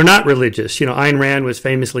 who are not religious. Ayn Rand was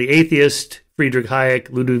famously atheist. Friedrich Hayek,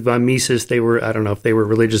 Ludwig von Mises, I don't know if they were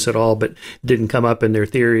religious at all, but didn't come up in their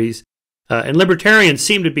theories. And libertarians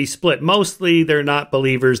seem to be split. Mostly they're not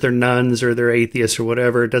believers, they're nuns or they're atheists or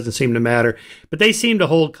whatever. It doesn't seem to matter. But they seem to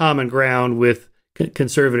hold common ground with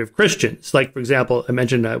conservative Christians. Like, for example, I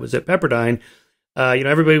mentioned I was at Pepperdine.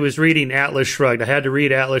 Everybody was reading Atlas Shrugged. I had to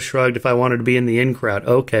read Atlas Shrugged if I wanted to be in the in crowd.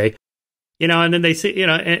 Okay. And then they say,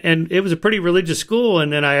 and it was a pretty religious school.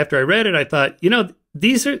 And then after I read it, I thought,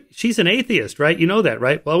 she's an atheist, right? You know that,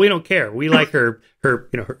 right? Well, we don't care. We like her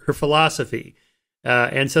philosophy.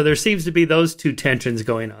 And so there seems to be those two tensions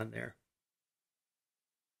going on there.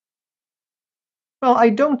 Well, I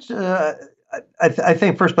don't. I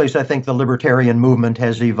think, first place, I think the libertarian movement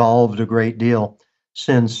has evolved a great deal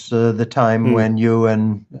since the time when you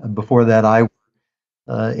and before that I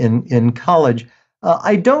in college.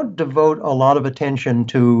 I don't devote a lot of attention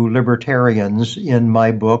to libertarians in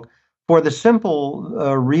my book for the simple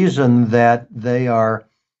reason that they are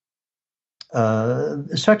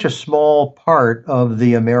such a small part of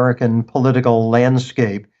the American political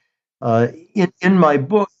landscape. In my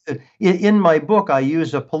book, I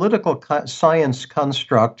use a political science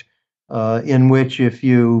construct in which, if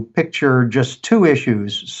you picture just two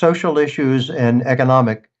issues, social issues and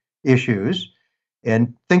economic issues,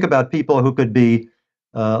 and think about people who could be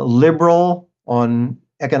liberal on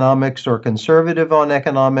economics or conservative on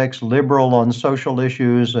economics, liberal on social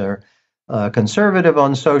issues or conservative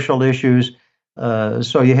on social issues.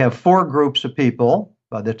 So you have four groups of people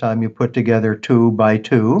by the time you put together two by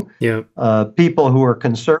two. Yeah. People who are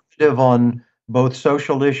conservative on both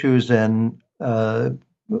social issues and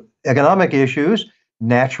economic issues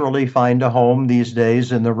naturally find a home these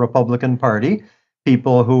days in the Republican Party.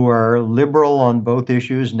 People who are liberal on both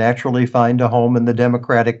issues naturally find a home in the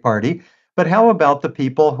Democratic Party. But how about the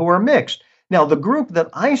people who are mixed? Now, the group that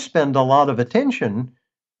I spend a lot of attention,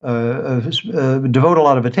 devote a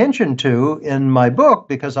lot of attention to in my book,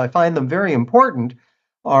 because I find them very important,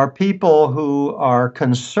 are people who are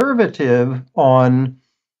conservative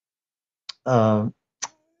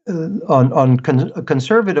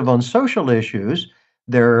conservative on social issues.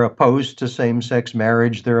 They're opposed to same-sex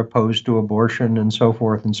marriage, they're opposed to abortion, and so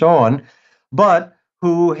forth and so on, but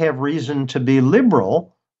who have reason to be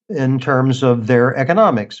liberal in terms of their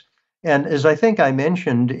economics. And as I think I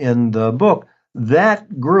mentioned in the book,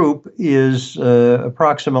 that group is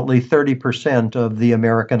approximately 30% of the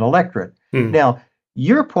American electorate. Now,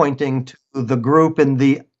 you're pointing to the group in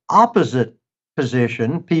the opposite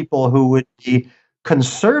position, people who would be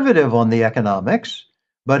conservative on the economics,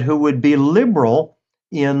 but who would be liberal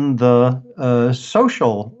in the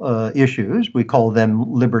social issues. We call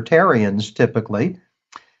them libertarians typically.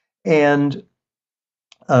 And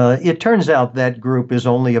it turns out that group is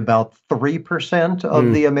only about 3%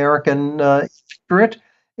 of the American electorate.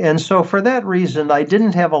 And so for that reason, I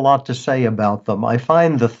didn't have a lot to say about them. I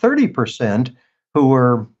find the 30% who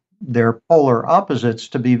are their polar opposites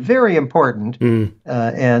to be very important.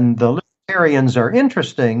 And the libertarians are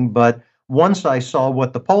interesting, but once I saw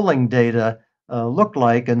what the polling data looked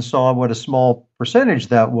like and saw what a small percentage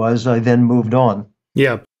that was, I then moved on.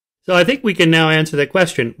 Yeah. So I think we can now answer that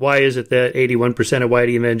question. Why is it that 81% of white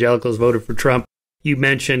evangelicals voted for Trump? You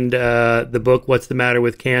mentioned the book, What's the Matter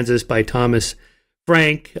with Kansas by Thomas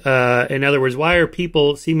Frank. In other words, why are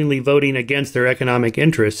people seemingly voting against their economic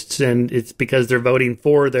interests? And it's because they're voting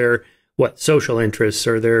for their, social interests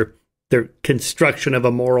or their construction of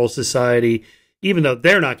a moral society, even though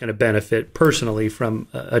they're not going to benefit personally from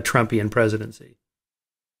a Trumpian presidency.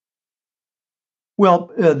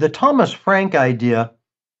 Well, the Thomas Frank idea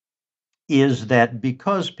is that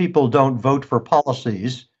because people don't vote for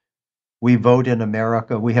policies, we vote in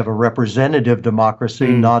America, we have a representative democracy,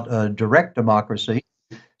 not a direct democracy.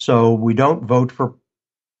 So we don't vote for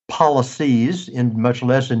policies, much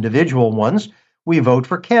less individual ones. We vote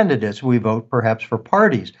for candidates. We vote perhaps for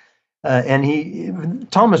parties.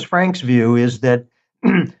 Thomas Frank's view is that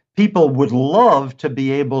people would love to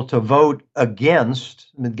be able to vote against,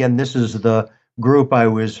 again, this is the group I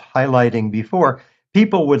was highlighting before,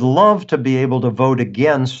 people would love to be able to vote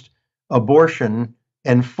against abortion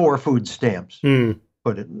and for food stamps.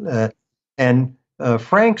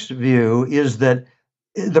 Frank's view is that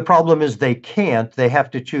the problem is they can't. They have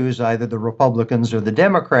to choose either the Republicans or the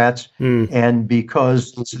Democrats. And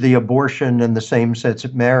because it's the abortion and the same-sex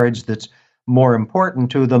marriage that's more important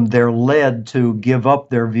to them, they're led to give up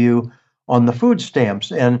their view on the food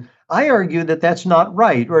stamps. And I argue that that's not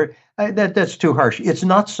right, or that's too harsh. It's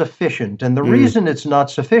not sufficient. And the reason it's not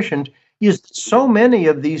sufficient is that so many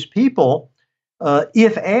of these people,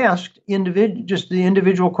 if asked just the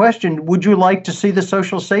individual question, would you like to see the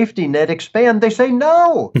social safety net expand? They say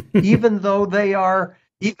no, even though they are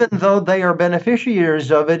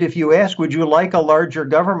beneficiaries of it. If you ask, would you like a larger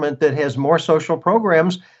government that has more social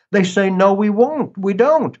programs? They say no, we won't. We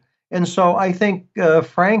don't. And so I think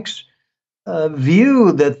Frank's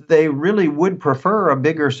view that they really would prefer a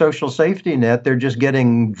bigger social safety net, they're just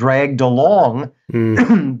getting dragged along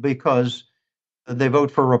because they vote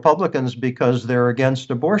for Republicans because they're against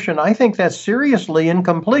abortion. I think that's seriously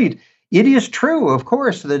incomplete. it is true, of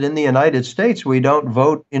course, that in the United States we don't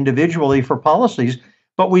vote individually for policies,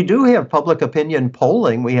 but we do have public opinion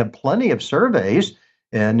polling. We have plenty of surveys.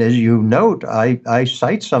 And as you note, I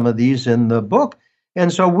cite some of these in the book.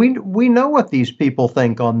 And so we know what these people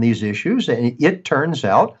think on these issues. And it turns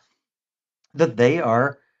out that they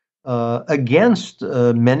are against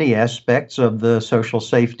many aspects of the social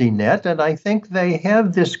safety net. And I think they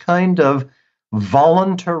have this kind of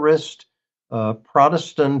voluntarist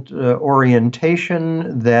Protestant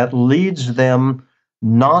orientation that leads them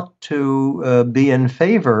not to be in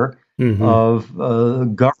favor of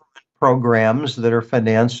government programs that are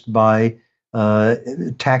financed by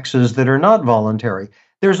taxes that are not voluntary.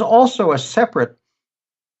 There's also a separate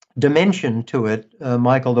dimension to it,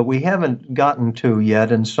 Michael, that we haven't gotten to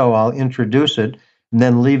yet, and so I'll introduce it and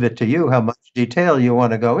then leave it to you how much detail you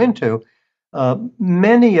want to go into.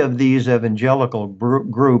 Many of these evangelical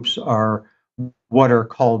groups are what are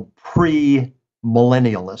called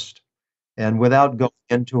pre-millennialist. And without going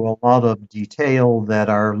into a lot of detail that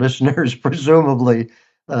our listeners presumably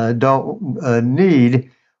don't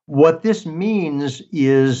need, what this means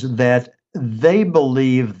is that they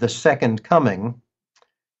believe the second coming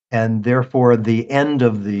and therefore the end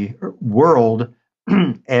of the world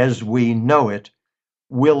as we know it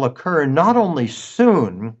will occur not only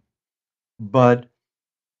soon, but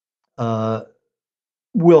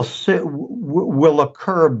will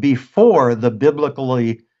occur before the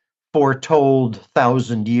biblically foretold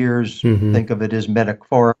 1,000 years. Think of it as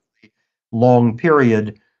metaphorically long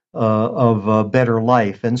period of better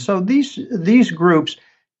life. And so these groups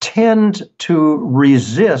tend to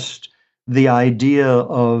resist the idea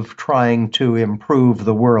of trying to improve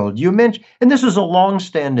the world. You mentioned, and this is a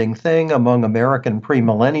long-standing thing among American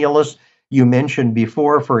premillennialists. You mentioned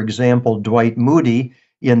before, for example, Dwight Moody.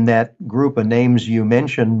 In that group of names you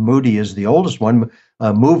mentioned, Moody is the oldest one.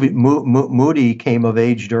 Moody came of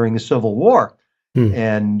age during the Civil War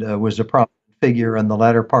and was a prominent figure in the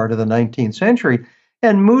latter part of the 19th century.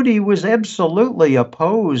 And Moody was absolutely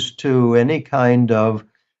opposed to any kind of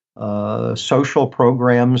social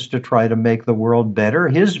programs to try to make the world better.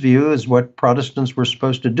 His view is what Protestants were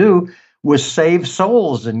supposed to do was save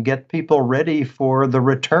souls and get people ready for the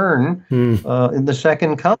return in the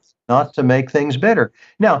second coming, not to make things better.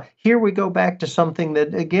 Now, here we go back to something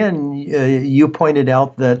that, again, you pointed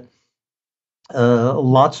out that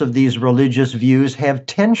lots of these religious views have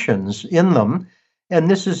tensions in them.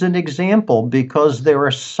 And this is an example because there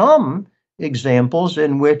are some examples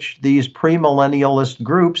in which these premillennialist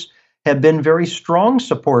groups have been very strong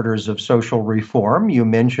supporters of social reform. You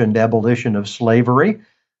mentioned abolition of slavery.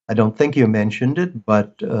 I don't think you mentioned it,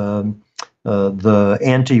 but the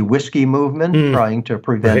anti-whiskey movement trying to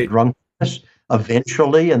prevent drunkenness,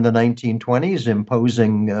 eventually in the 1920s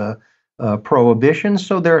imposing prohibition.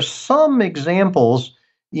 So there are some examples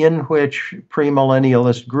in which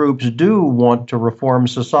premillennialist groups do want to reform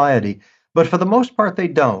society. But for the most part, they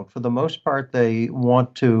don't. For the most part, they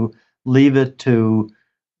want to leave it to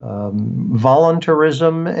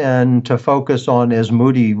voluntarism and to focus on, as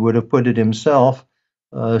Moody would have put it himself,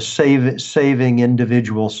 saving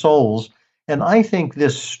individual souls. And I think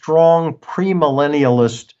this strong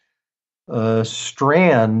premillennialist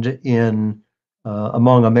strand in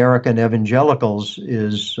among American evangelicals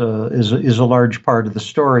is a large part of the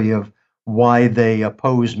story of why they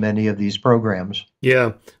oppose many of these programs.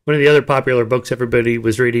 Yeah. One of the other popular books everybody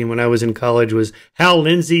was reading when I was in college was Hal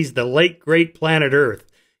Lindsey's The Late Great Planet Earth,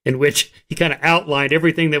 in which he kind of outlined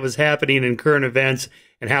everything that was happening in current events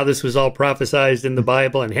and how this was all prophesized in the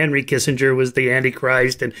Bible, and Henry Kissinger was the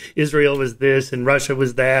Antichrist, and Israel was this, and Russia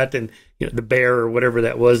was that, and the bear or whatever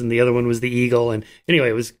that was, and the other one was the eagle. And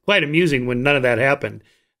anyway, it was quite amusing when none of that happened.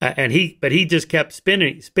 But he just kept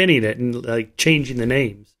spinning it and like changing the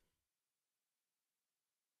names.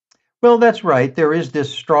 Well, that's right. There is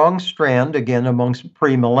this strong strand, again, amongst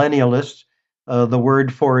premillennialists. The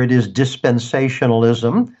word for it is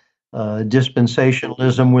dispensationalism.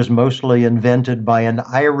 Dispensationalism was mostly invented by an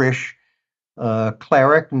Irish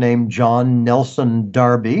cleric named John Nelson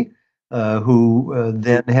Darby, who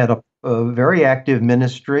then had a very active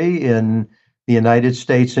ministry in the United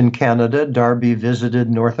States and Canada. Darby visited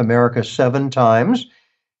North America 7 times.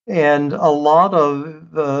 And a lot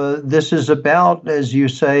of this is about, as you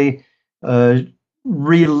say,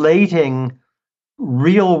 relating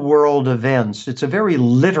real world events. It's a very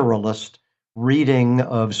literalist reading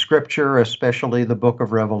of Scripture, especially the book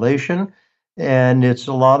of Revelation. And it's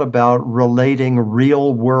a lot about relating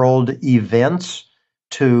real world events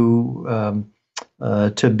to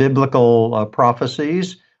biblical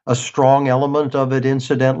prophecies. A strong element of it,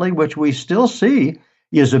 incidentally, which we still see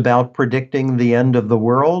is about predicting the end of the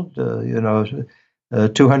world.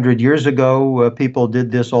 200 years ago, people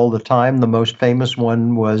did this all the time. The most famous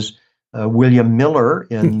one was William Miller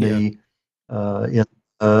in Yeah. the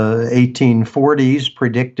 1840s,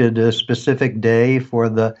 predicted a specific day for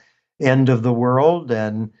the end of the world.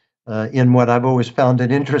 And in what I've always found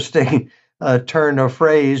an interesting turn of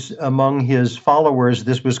phrase among his followers,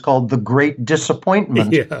 this was called the Great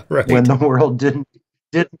Disappointment, Yeah, right. when the world didn't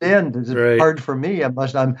end. It's Right. hard for me. I'm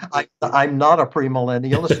not a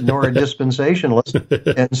premillennialist nor a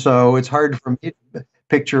dispensationalist, and so it's hard for me to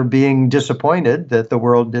picture being disappointed that the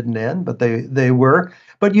world didn't end, but they were.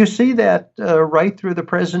 But you see that right through the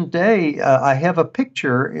present day. I have a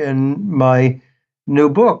picture in my new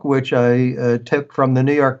book, which I took from the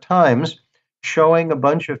New York Times, showing a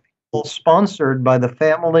bunch of people sponsored by the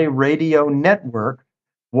Family Radio Network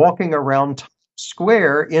walking around Times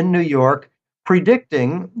Square in New York,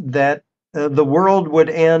 predicting that the world would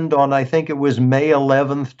end on, I think it was May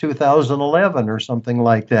 11th, 2011, or something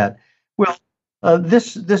like that. Well,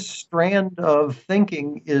 this strand of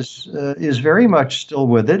thinking is very much still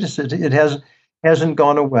with it. It hasn't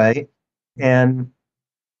gone away. And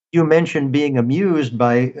you mentioned being amused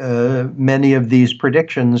by many of these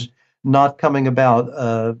predictions not coming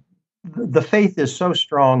about. The faith is so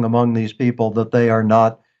strong among these people that they are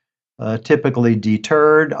not typically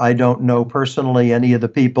deterred. I don't know personally any of the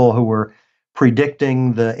people who were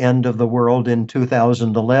predicting the end of the world in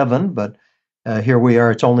 2011, but here we are.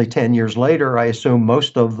 It's only 10 years later. I assume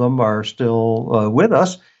most of them are still with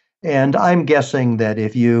us. And I'm guessing that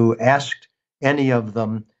if you asked any of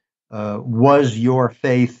them, was your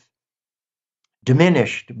faith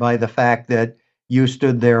diminished by the fact that you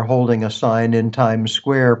stood there holding a sign in Times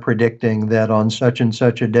Square predicting that on such and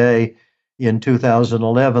such a day in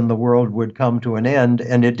 2011 the world would come to an end,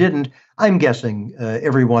 and it didn't? I'm guessing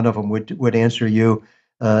every one of them would answer you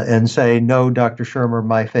and say, "No, Dr. Shermer,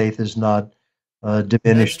 my faith is not That's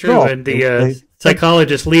diminished at true. all." And the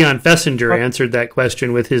psychologist Leon Fessinger answered that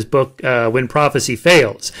question with his book, When Prophecy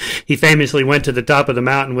Fails. He famously went to the top of the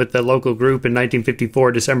mountain with the local group in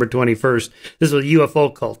 1954, December 21st. This was a UFO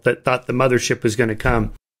cult that thought the mothership was going to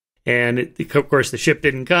come. And of course, the ship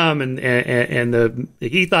didn't come, and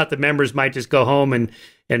he thought the members might just go home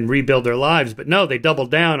and rebuild their lives. But no, they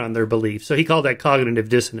doubled down on their belief. So he called that cognitive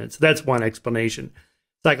dissonance. That's one explanation.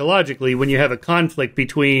 Psychologically, when you have a conflict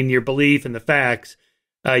between your belief and the facts,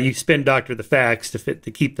 you spin doctor the facts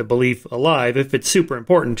to keep the belief alive if it's super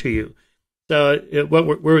important to you. So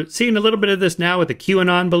what we're seeing a little bit of this now with the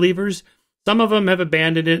QAnon believers. Some of them have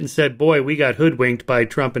abandoned it and said, boy, we got hoodwinked by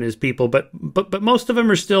Trump and his people. But most of them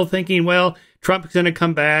are still thinking, well, Trump's going to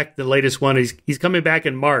come back. The latest one, he's coming back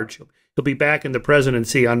in March. He'll be back in the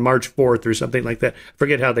presidency on March 4th or something like that. I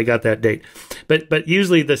forget how they got that date. But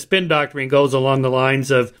usually the spin doctrine goes along the lines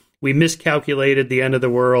of, we miscalculated the end of the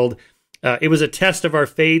world. It was a test of our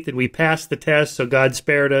faith and we passed the test, so God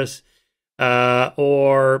spared us. I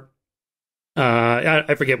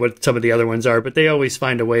forget what some of the other ones are, but they always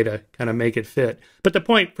find a way to kind of make it fit. But the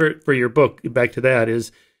point for your book, back to that,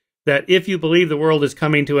 is that if you believe the world is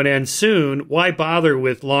coming to an end soon, why bother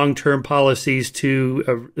with long-term policies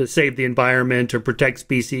to save the environment or protect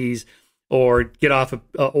species or get off of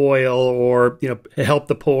oil or help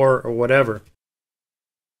the poor or whatever?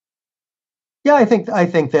 Yeah, I think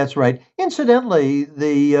that's right. Incidentally,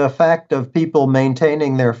 the fact of people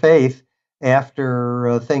maintaining their faith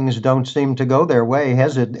after things don't seem to go their way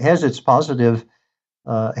has its positive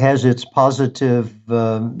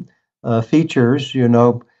features.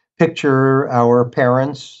 Picture our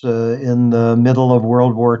parents in the middle of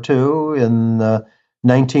World War II in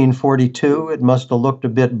 1942. It must have looked a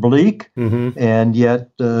bit bleak, and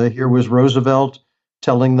yet here was Roosevelt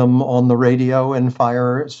telling them on the radio and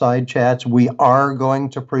fireside chats, we are going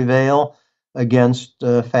to prevail against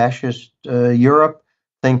fascist Europe.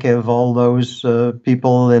 Think of all those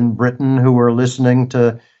people in Britain who were listening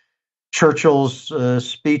to Churchill's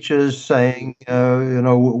speeches saying, we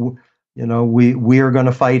are going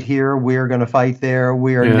to fight here, we are going to fight there,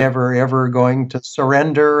 we are never, ever going to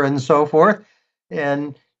surrender, and so forth.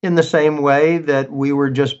 And in the same way that we were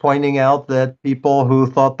just pointing out that people who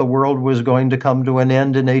thought the world was going to come to an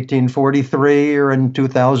end in 1843 or in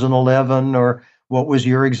 2011, or what was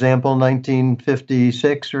your example,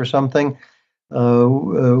 1956 or something,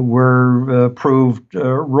 were proved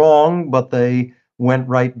wrong, but they went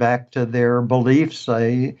right back to their beliefs.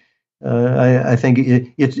 I think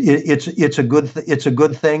it's a good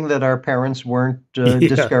thing that our parents weren't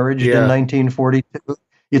discouraged in 1942.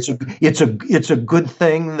 It's a good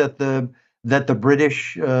thing that the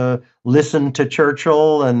British listened to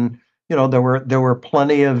Churchill, and there were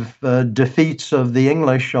plenty of defeats of the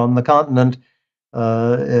English on the continent.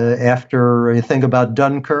 After you think about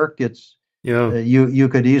Dunkirk, it's Yeah. you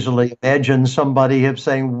could easily imagine somebody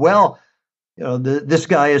saying, "Well, this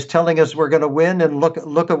guy is telling us we're going to win, and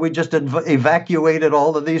look at we just evacuated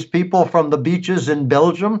all of these people from the beaches in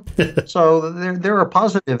Belgium." So there are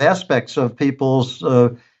positive aspects of people's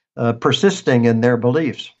persisting in their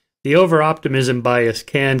beliefs. The over-optimism bias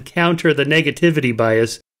can counter the negativity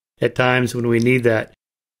bias at times when we need that.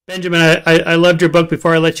 Benjamin, I loved your book.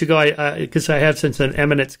 Before I let you go, because I have since an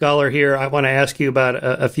eminent scholar here, I want to ask you about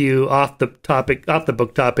a few off the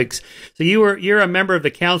book topics. So you're a member of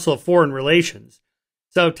the Council of Foreign Relations.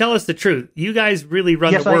 So tell us the truth. You guys really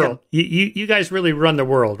run the world. You guys really run the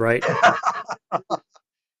world, right?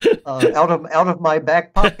 Out of my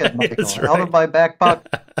back pocket, Michael. That's right. Out of my back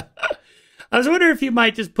pocket. I was wondering if you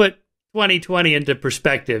might just put 2020 into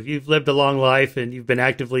perspective. You've lived a long life and you've been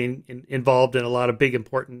actively involved in a lot of big,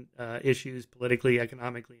 important issues, politically,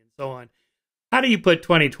 economically, and so on. How do you put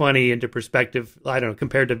 2020 into perspective, I don't know,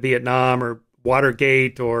 compared to Vietnam or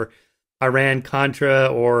Watergate or Iran-Contra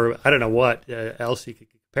or I don't know what else you could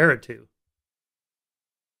compare it to?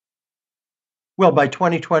 Well, by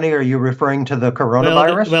 2020, are you referring to the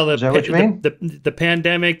coronavirus? Is that what you mean? The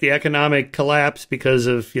pandemic, the economic collapse because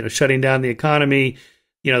of shutting down the economy,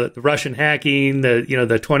 the Russian hacking, the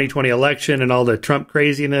 2020 election and all the Trump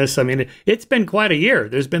craziness. I mean, it's been quite a year.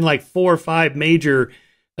 There's been like 4 or 5 major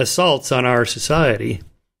assaults on our society.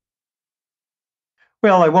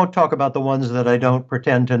 Well, I won't talk about the ones that I don't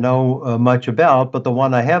pretend to know much about, but the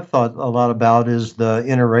one I have thought a lot about is the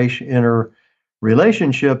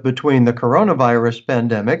interrelationship between the coronavirus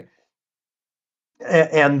pandemic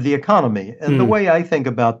and the economy. And the way I think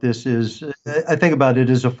about this is, I think about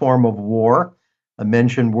it as a form of war. I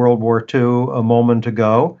mentioned World War II a moment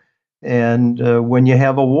ago. And when you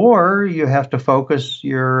have a war, you have to focus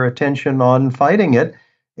your attention on fighting it,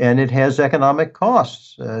 and it has economic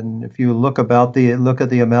costs. And if you look at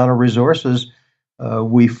the amount of resources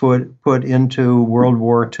we put into World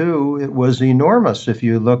War II, it was enormous. If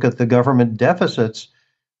you look at the government deficits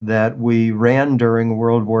that we ran during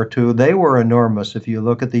World War II, they were enormous. If you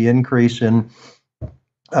look at the increase in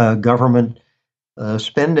government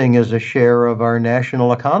spending as a share of our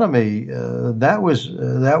national economy, that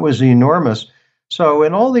was enormous. So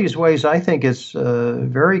in all these ways, I think it's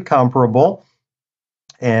very comparable.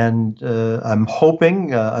 And I'm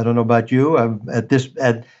hoping, I don't know about you,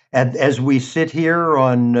 as we sit here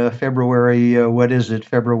on February,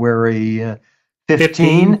 February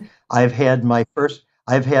 15, I've had my first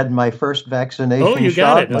vaccination you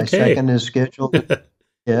shot. got it. My okay. second is scheduled.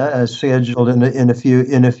 Scheduled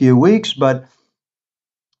in a few weeks. But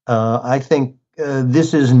I think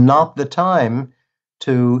this is not the time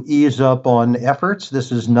to ease up on efforts.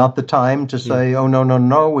 This is not the time to say, "Oh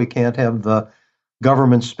no, we can't have the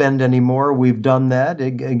government spend anymore. We've done that."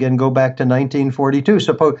 Again, go back to 1942.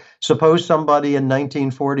 Suppose somebody in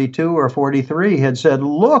 1942 or 43 had said,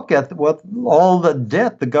 "Look at what all the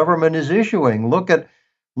debt the government is issuing. Look at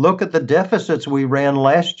the deficits we ran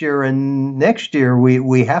last year and next year.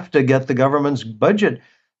 We have to get the government's budget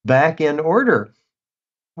back in order."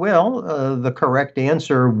 Well, the correct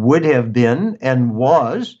answer would have been and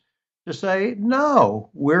was to say, "No,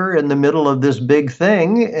 we're in the middle of this big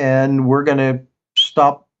thing, and we're going to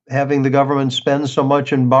stop having the government spend so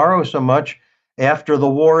much and borrow so much after the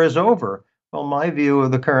war is over." Well, my view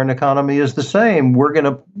of the current economy is the same.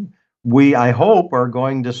 I hope, are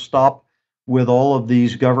going to stop with all of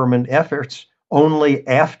these government efforts only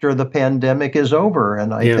after the pandemic is over.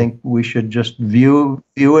 And I think we should just view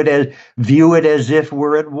it as if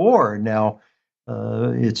we're at war. Now,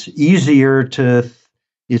 it's easier to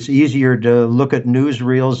look at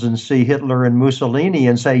newsreels and see Hitler and Mussolini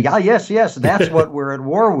and say, yes, that's what we're at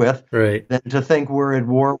war with, right, than to think we're at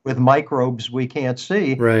war with microbes we can't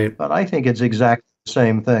see. Right. But I think it's exactly the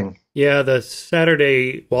same thing. Yeah, the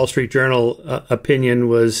Saturday Wall Street Journal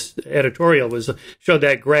editorial showed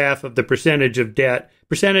that graph of the percentage of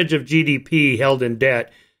GDP held in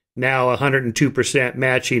debt, now 102%,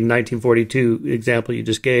 matching 1942 example you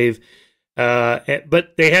just gave.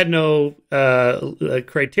 But they had no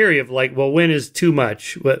criteria of like, well, when is too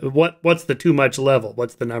much? What's the too much level?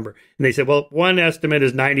 What's the number? And they said, well, one estimate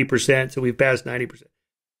is 90%, so we've passed 90%.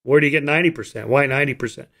 Where do you get 90%? Why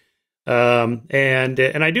 90%?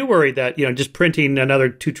 And I do worry that just printing another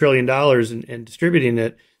 $2 trillion and distributing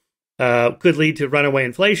it could lead to runaway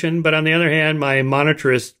inflation. But on the other hand, my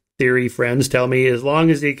monetarist theory friends tell me as long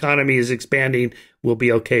as the economy is expanding, we'll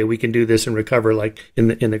be okay. We can do this and recover, like in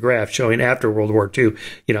the graph showing after World War II.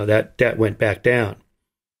 That debt went back down.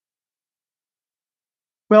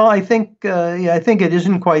 Well, I think it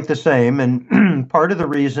isn't quite the same, and part of the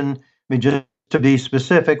reason, I mean, just to be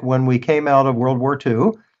specific, when we came out of World War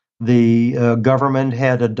II, the government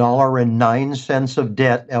had $1.09 of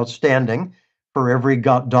debt outstanding for every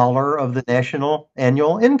dollar of the national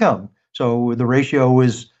annual income. So the ratio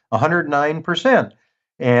was 109%.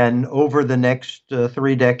 And over the next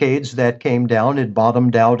 3 decades, that came down. It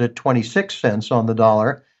bottomed out at 26 cents on the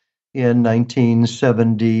dollar in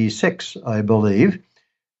 1976, I believe.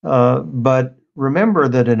 But remember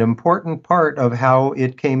that an important part of how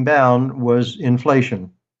it came down was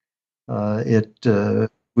inflation. It,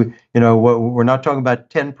 we're not talking about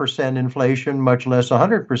 10% inflation, much less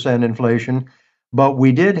 100% inflation, but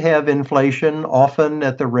we did have inflation often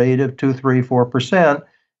at the rate of 2, 3, 4%,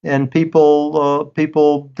 and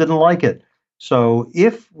people didn't like it. So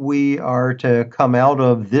if we are to come out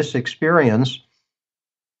of this experience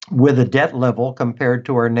with a debt level compared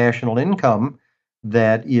to our national income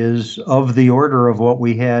that is of the order of what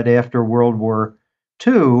we had after World War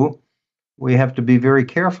II, we have to be very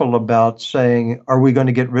careful about saying, are we going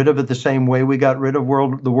to get rid of it the same way we got rid of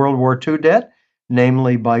the World War II debt,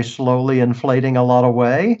 namely by slowly inflating a lot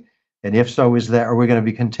away? And if so, are we going to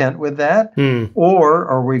be content with that? Or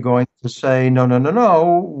are we going to say, no, no, no,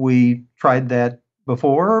 no, we tried that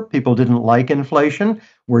before. People didn't like inflation.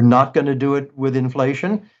 We're not going to do it with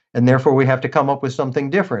inflation. And therefore, we have to come up with something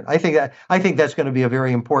different. I think that's going to be a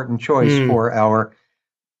very important choice for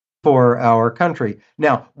our country.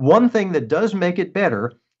 Now, one thing that does make it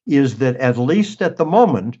better is that at least at the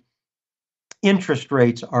moment, interest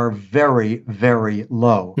rates are very, very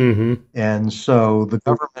low. And so the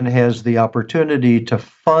government has the opportunity to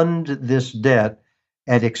fund this debt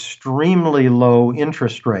at extremely low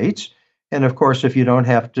interest rates. And of course, if you don't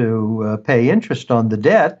have to pay interest on the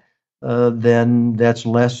debt, then that's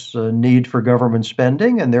less need for government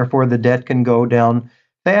spending, and therefore the debt can go down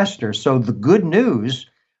faster. So the good news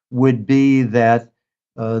would be that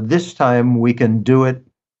this time we can do it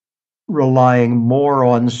relying more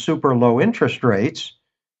on super low interest rates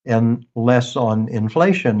and less on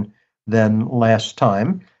inflation than last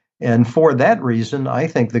time. And for that reason, I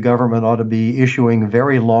think the government ought to be issuing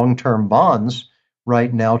very long-term bonds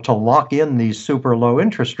right now to lock in these super low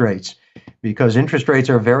interest rates, because interest rates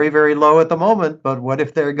are very, very low at the moment. But what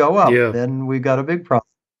if they go up? Yeah. Then we've got a big problem.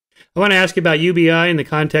 I want to ask you about UBI in the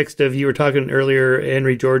context of, you were talking earlier,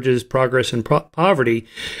 Henry George's Progress and Poverty.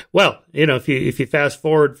 Well, if you fast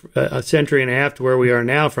forward a century and a half to where we are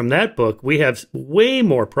now from that book, we have way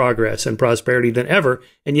more progress and prosperity than ever,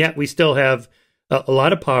 and yet we still have a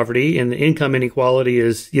lot of poverty, and the income inequality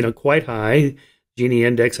is, quite high. Gini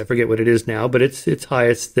index, I forget what it is now, but it's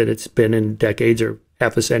highest that it's been in decades or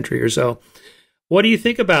half a century or so. What do you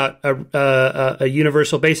think about a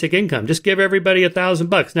universal basic income? Just give everybody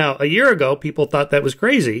 $1,000. Now, a year ago, people thought that was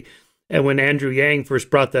crazy, and when Andrew Yang first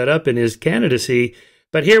brought that up in his candidacy.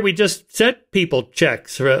 But here we just sent people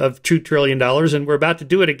checks of $2 trillion, and we're about to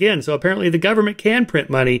do it again. So apparently the government can print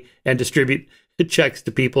money and distribute checks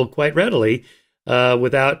to people quite readily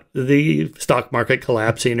without the stock market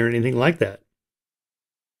collapsing or anything like that.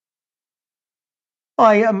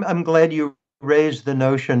 I'm glad you raised the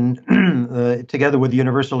notion, together with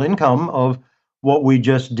universal income, of what we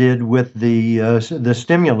just did with the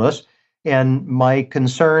stimulus. And my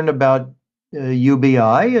concern about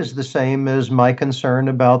UBI is the same as my concern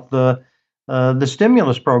about the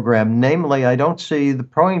stimulus program. Namely, I don't see the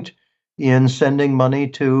point in sending money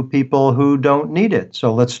to people who don't need it.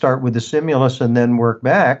 So let's start with the stimulus and then work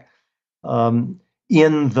back. In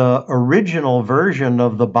the original version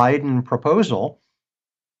of the Biden proposal,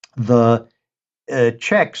 the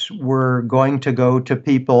checks were going to go to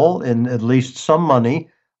people in at least some money,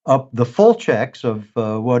 up the full checks of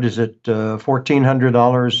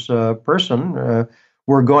 $1,400 a person,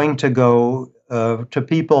 were going to go to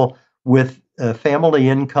people with family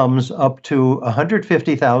incomes up to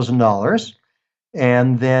 $150,000,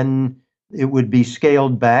 and then it would be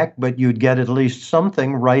scaled back, but you'd get at least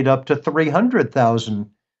something right up to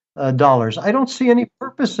 $300,000. I don't see any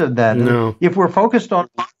purpose of that. No.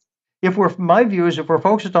 My view is, if we're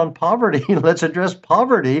focused on poverty, let's address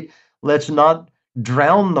poverty. Let's not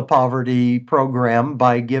drown the poverty program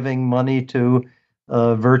by giving money to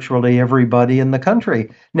virtually everybody in the country.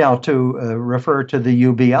 Now, to refer to the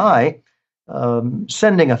UBI,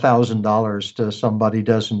 sending $1,000 to somebody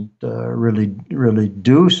doesn't really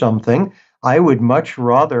do something. I would much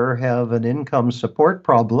rather have an income support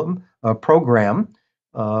program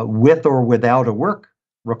with or without a work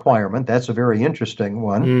requirement. That's a very interesting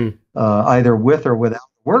one. Either with or without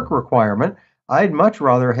work requirement. I'd much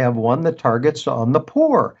rather have one that targets on the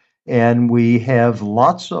poor. And we have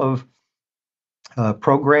lots of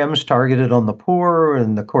programs targeted on the poor.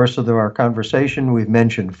 In the course of our conversation, we've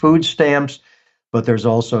mentioned food stamps, but there's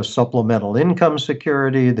also supplemental income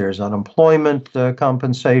security, there's unemployment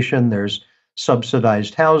compensation, there's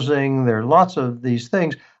subsidized housing, there are lots of these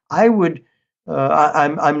things. I'm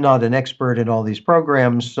not an expert in all these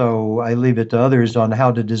programs, so I leave it to others on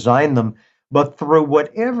how to design them. But through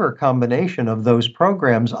whatever combination of those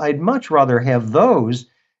programs, I'd much rather have those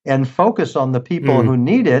and focus on the people who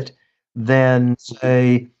need it than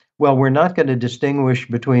say, well, we're not going to distinguish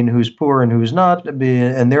between who's poor and who's not,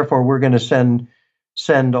 and therefore we're going to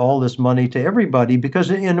send all this money to everybody.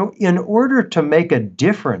 Because in order to make a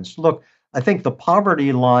difference, look, I think the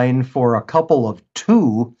poverty line for a couple of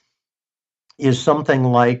two is something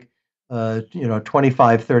like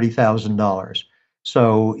 $25,000-$30,000.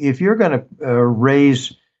 So if you're going to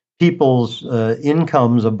raise people's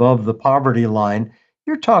incomes above the poverty line,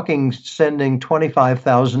 you're talking sending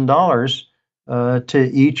 $25,000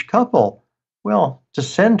 to each couple. Well, to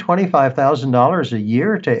send $25,000 a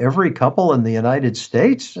year to every couple in the United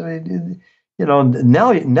States, I mean,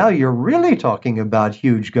 now you're really talking about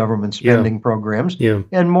huge government spending programs,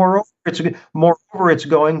 and moreover, it's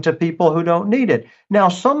going to people who don't need it. Now,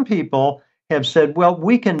 some people have said, well,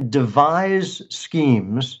 we can devise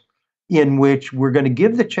schemes in which we're going to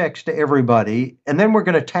give the checks to everybody, and then we're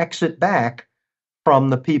going to tax it back from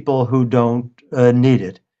the people who don't need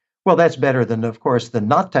it. Well, that's better than, of course, than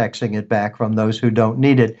not taxing it back from those who don't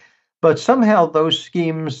need it. But somehow those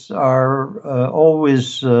schemes are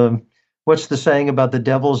always, what's the saying about the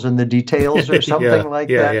devil's in the details or something like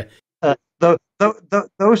that?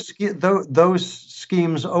 Those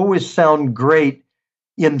schemes always sound great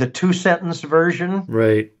in the two-sentence version,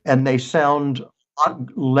 right? And they sound a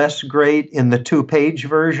lot less great in the two-page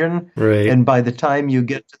version, right? And by the time you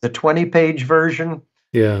get to the 20-page version,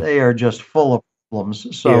 they are just full of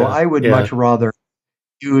problems. So I would much rather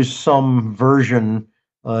use some version,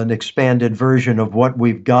 an expanded version of what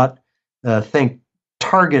we've got, think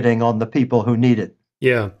targeting on the people who need it.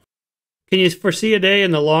 Yeah. Can you foresee a day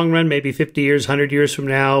in the long run, maybe 50 years, 100 years from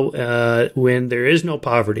now, when there is no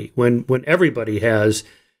poverty, when everybody has,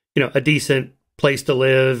 a decent place to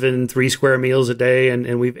live and 3 square meals a day,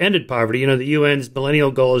 and we've ended poverty? The UN's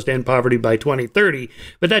millennial goal is to end poverty by 2030,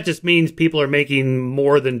 but that just means people are making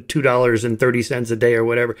more than $2.30 a day or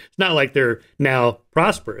whatever. It's not like they're now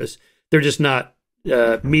prosperous. They're just not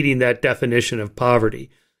meeting that definition of poverty.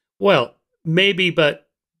 Well, maybe, but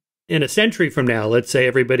in a century from now, let's say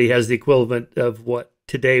everybody has the equivalent of what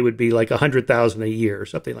today would be like 100,000 a year or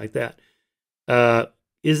something like that.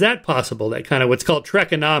 Is that possible? That kind of what's called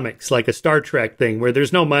Trekonomics, like a Star Trek thing, where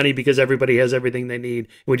there's no money because everybody has everything they need.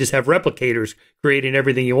 We just have replicators creating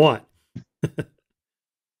everything you want.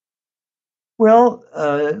 Well,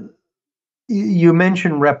 you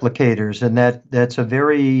mentioned replicators, and that's a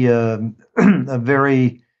very a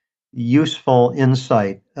very useful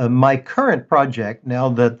insight. My current project, now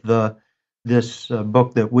that this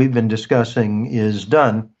book that we've been discussing is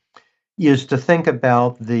done, is to think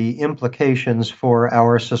about the implications for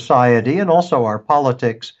our society and also our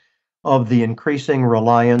politics of the increasing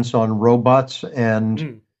reliance on robots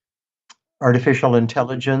and artificial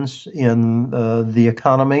intelligence in the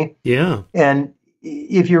economy. Yeah. And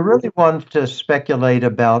if you really want to speculate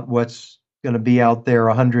about what's going to be out there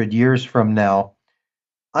 100 years from now,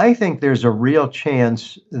 I think there's a real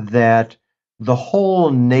chance that the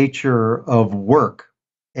whole nature of work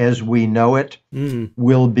as we know it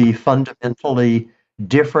will be fundamentally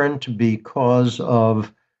different because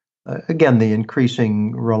of, again, the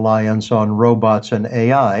increasing reliance on robots and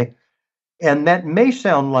AI. And that may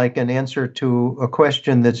sound like an answer to a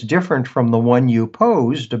question that's different from the one you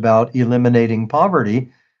posed about eliminating poverty,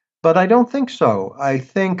 but I don't think so. I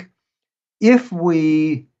think if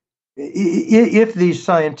these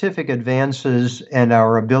scientific advances and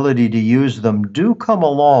our ability to use them do come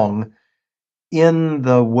along in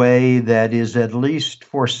the way that is at least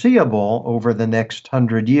foreseeable over the next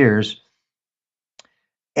 100 years,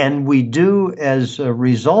 and we do, as a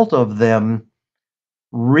result of them,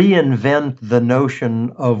 reinvent the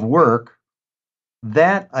notion of work,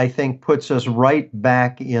 that I think puts us right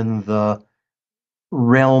back in the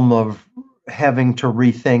realm of having to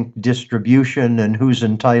rethink distribution and who's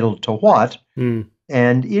entitled to what. And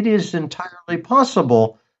it is entirely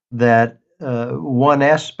possible that one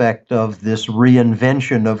aspect of this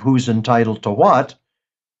reinvention of who's entitled to what,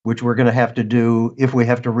 which we're going to have to do if we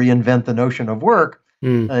have to reinvent the notion of work,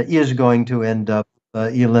 is going to end up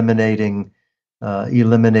eliminating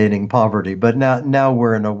poverty. But now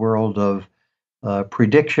we're in a world of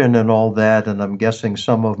prediction and all that, and I'm guessing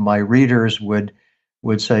some of my readers would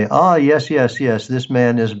say, yes, this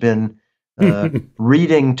man has been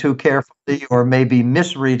reading too carefully or maybe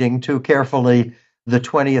misreading too carefully the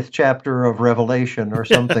 20th chapter of Revelation or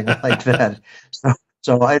something like that.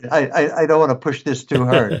 So I don't want to push this too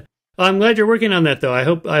hard. Well, I'm glad you're working on that, though. I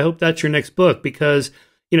hope that's your next book, because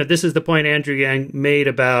this is the point Andrew Yang made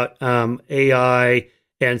about AI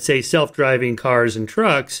and, say, self-driving cars and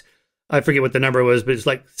trucks. I forget what the number was, but it's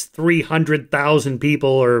like 300,000 people,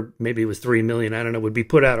 or maybe it was 3 million, I don't know, would be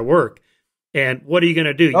put out of work. And what are you going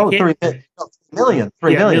to do? You 3 million.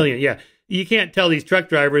 3 million. Yeah. You can't tell these truck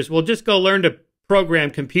drivers, well, just go learn to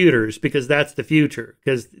program computers, because that's the future,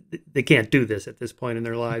 because they can't do this at this point in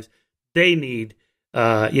their lives. They need,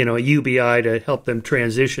 a UBI to help them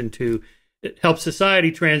help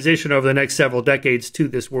society transition over the next several decades to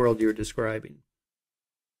this world you're describing.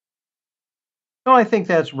 No, I think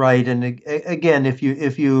that's right. And again, if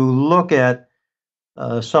you look at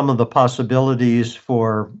some of the possibilities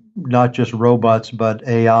for not just robots but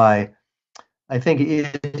AI, I think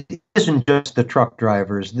it isn't just the truck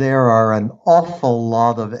drivers. There are an awful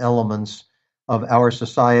lot of elements of our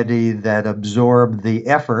society that absorb the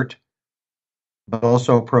effort, but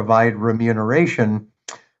also provide remuneration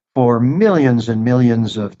for millions and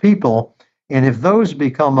millions of people. And if those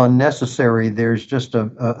become unnecessary, there's just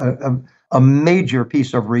a major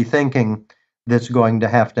piece of rethinking that's going to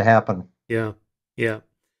have to happen. Yeah.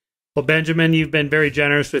 Well, Benjamin, you've been very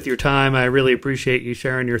generous with your time. I really appreciate you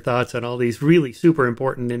sharing your thoughts on all these really super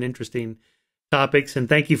important and interesting topics. And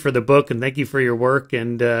thank you for the book, and thank you for your work.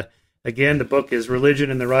 And again, the book is Religion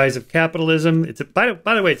and the Rise of Capitalism. By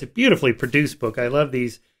the way, it's a beautifully produced book. I love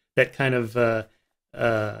that kind of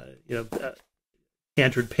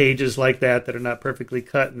cantered pages like that are not perfectly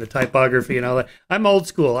cut, and the typography and all that. I'm old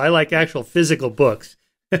school. I like actual physical books.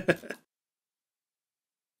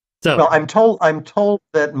 Well, I'm told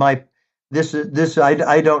that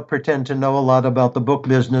I don't pretend to know a lot about the book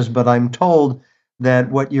business, but I'm told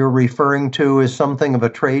that what you're referring to is something of a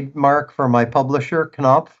trademark for my publisher,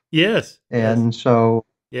 Knopf. Yes. And so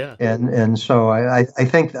and so I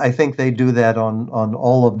think they do that on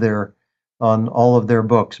all of their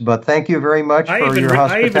books. But thank you very much for your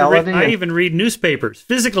hospitality. I even read newspapers,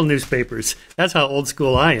 physical newspapers. That's how old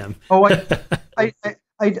school I am. Oh,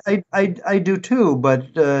 I do too,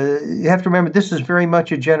 but you have to remember, this is very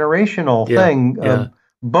much a generational thing. Yeah.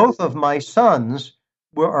 Both of my sons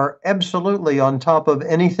are absolutely on top of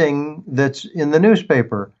anything that's in the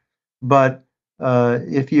newspaper. But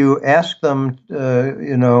if you ask them,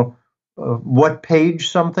 what page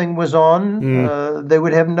something was on, they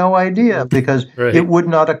would have no idea, because it would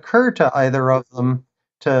not occur to either of them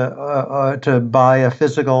to buy a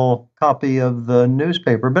physical copy of the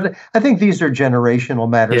newspaper. But I think these are generational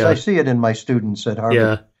matters. I see it in my students at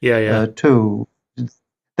Harvard too.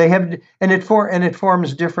 They have, and it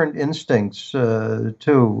forms different instincts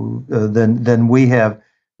too than we have.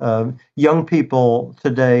 Young people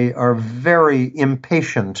today are very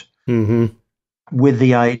impatient with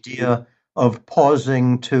the idea of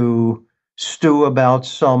pausing to stew about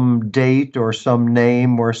some date or some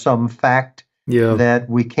name or some fact that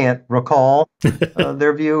we can't recall.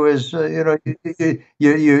 Their view is,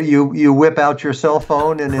 you whip out your cell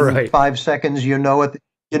phone, and in 5 seconds you know what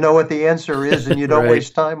the answer is, and you don't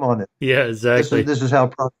waste time on it. Yeah, exactly. This is how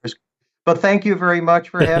progress. But thank you very much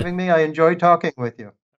for having me. I enjoyed talking with you.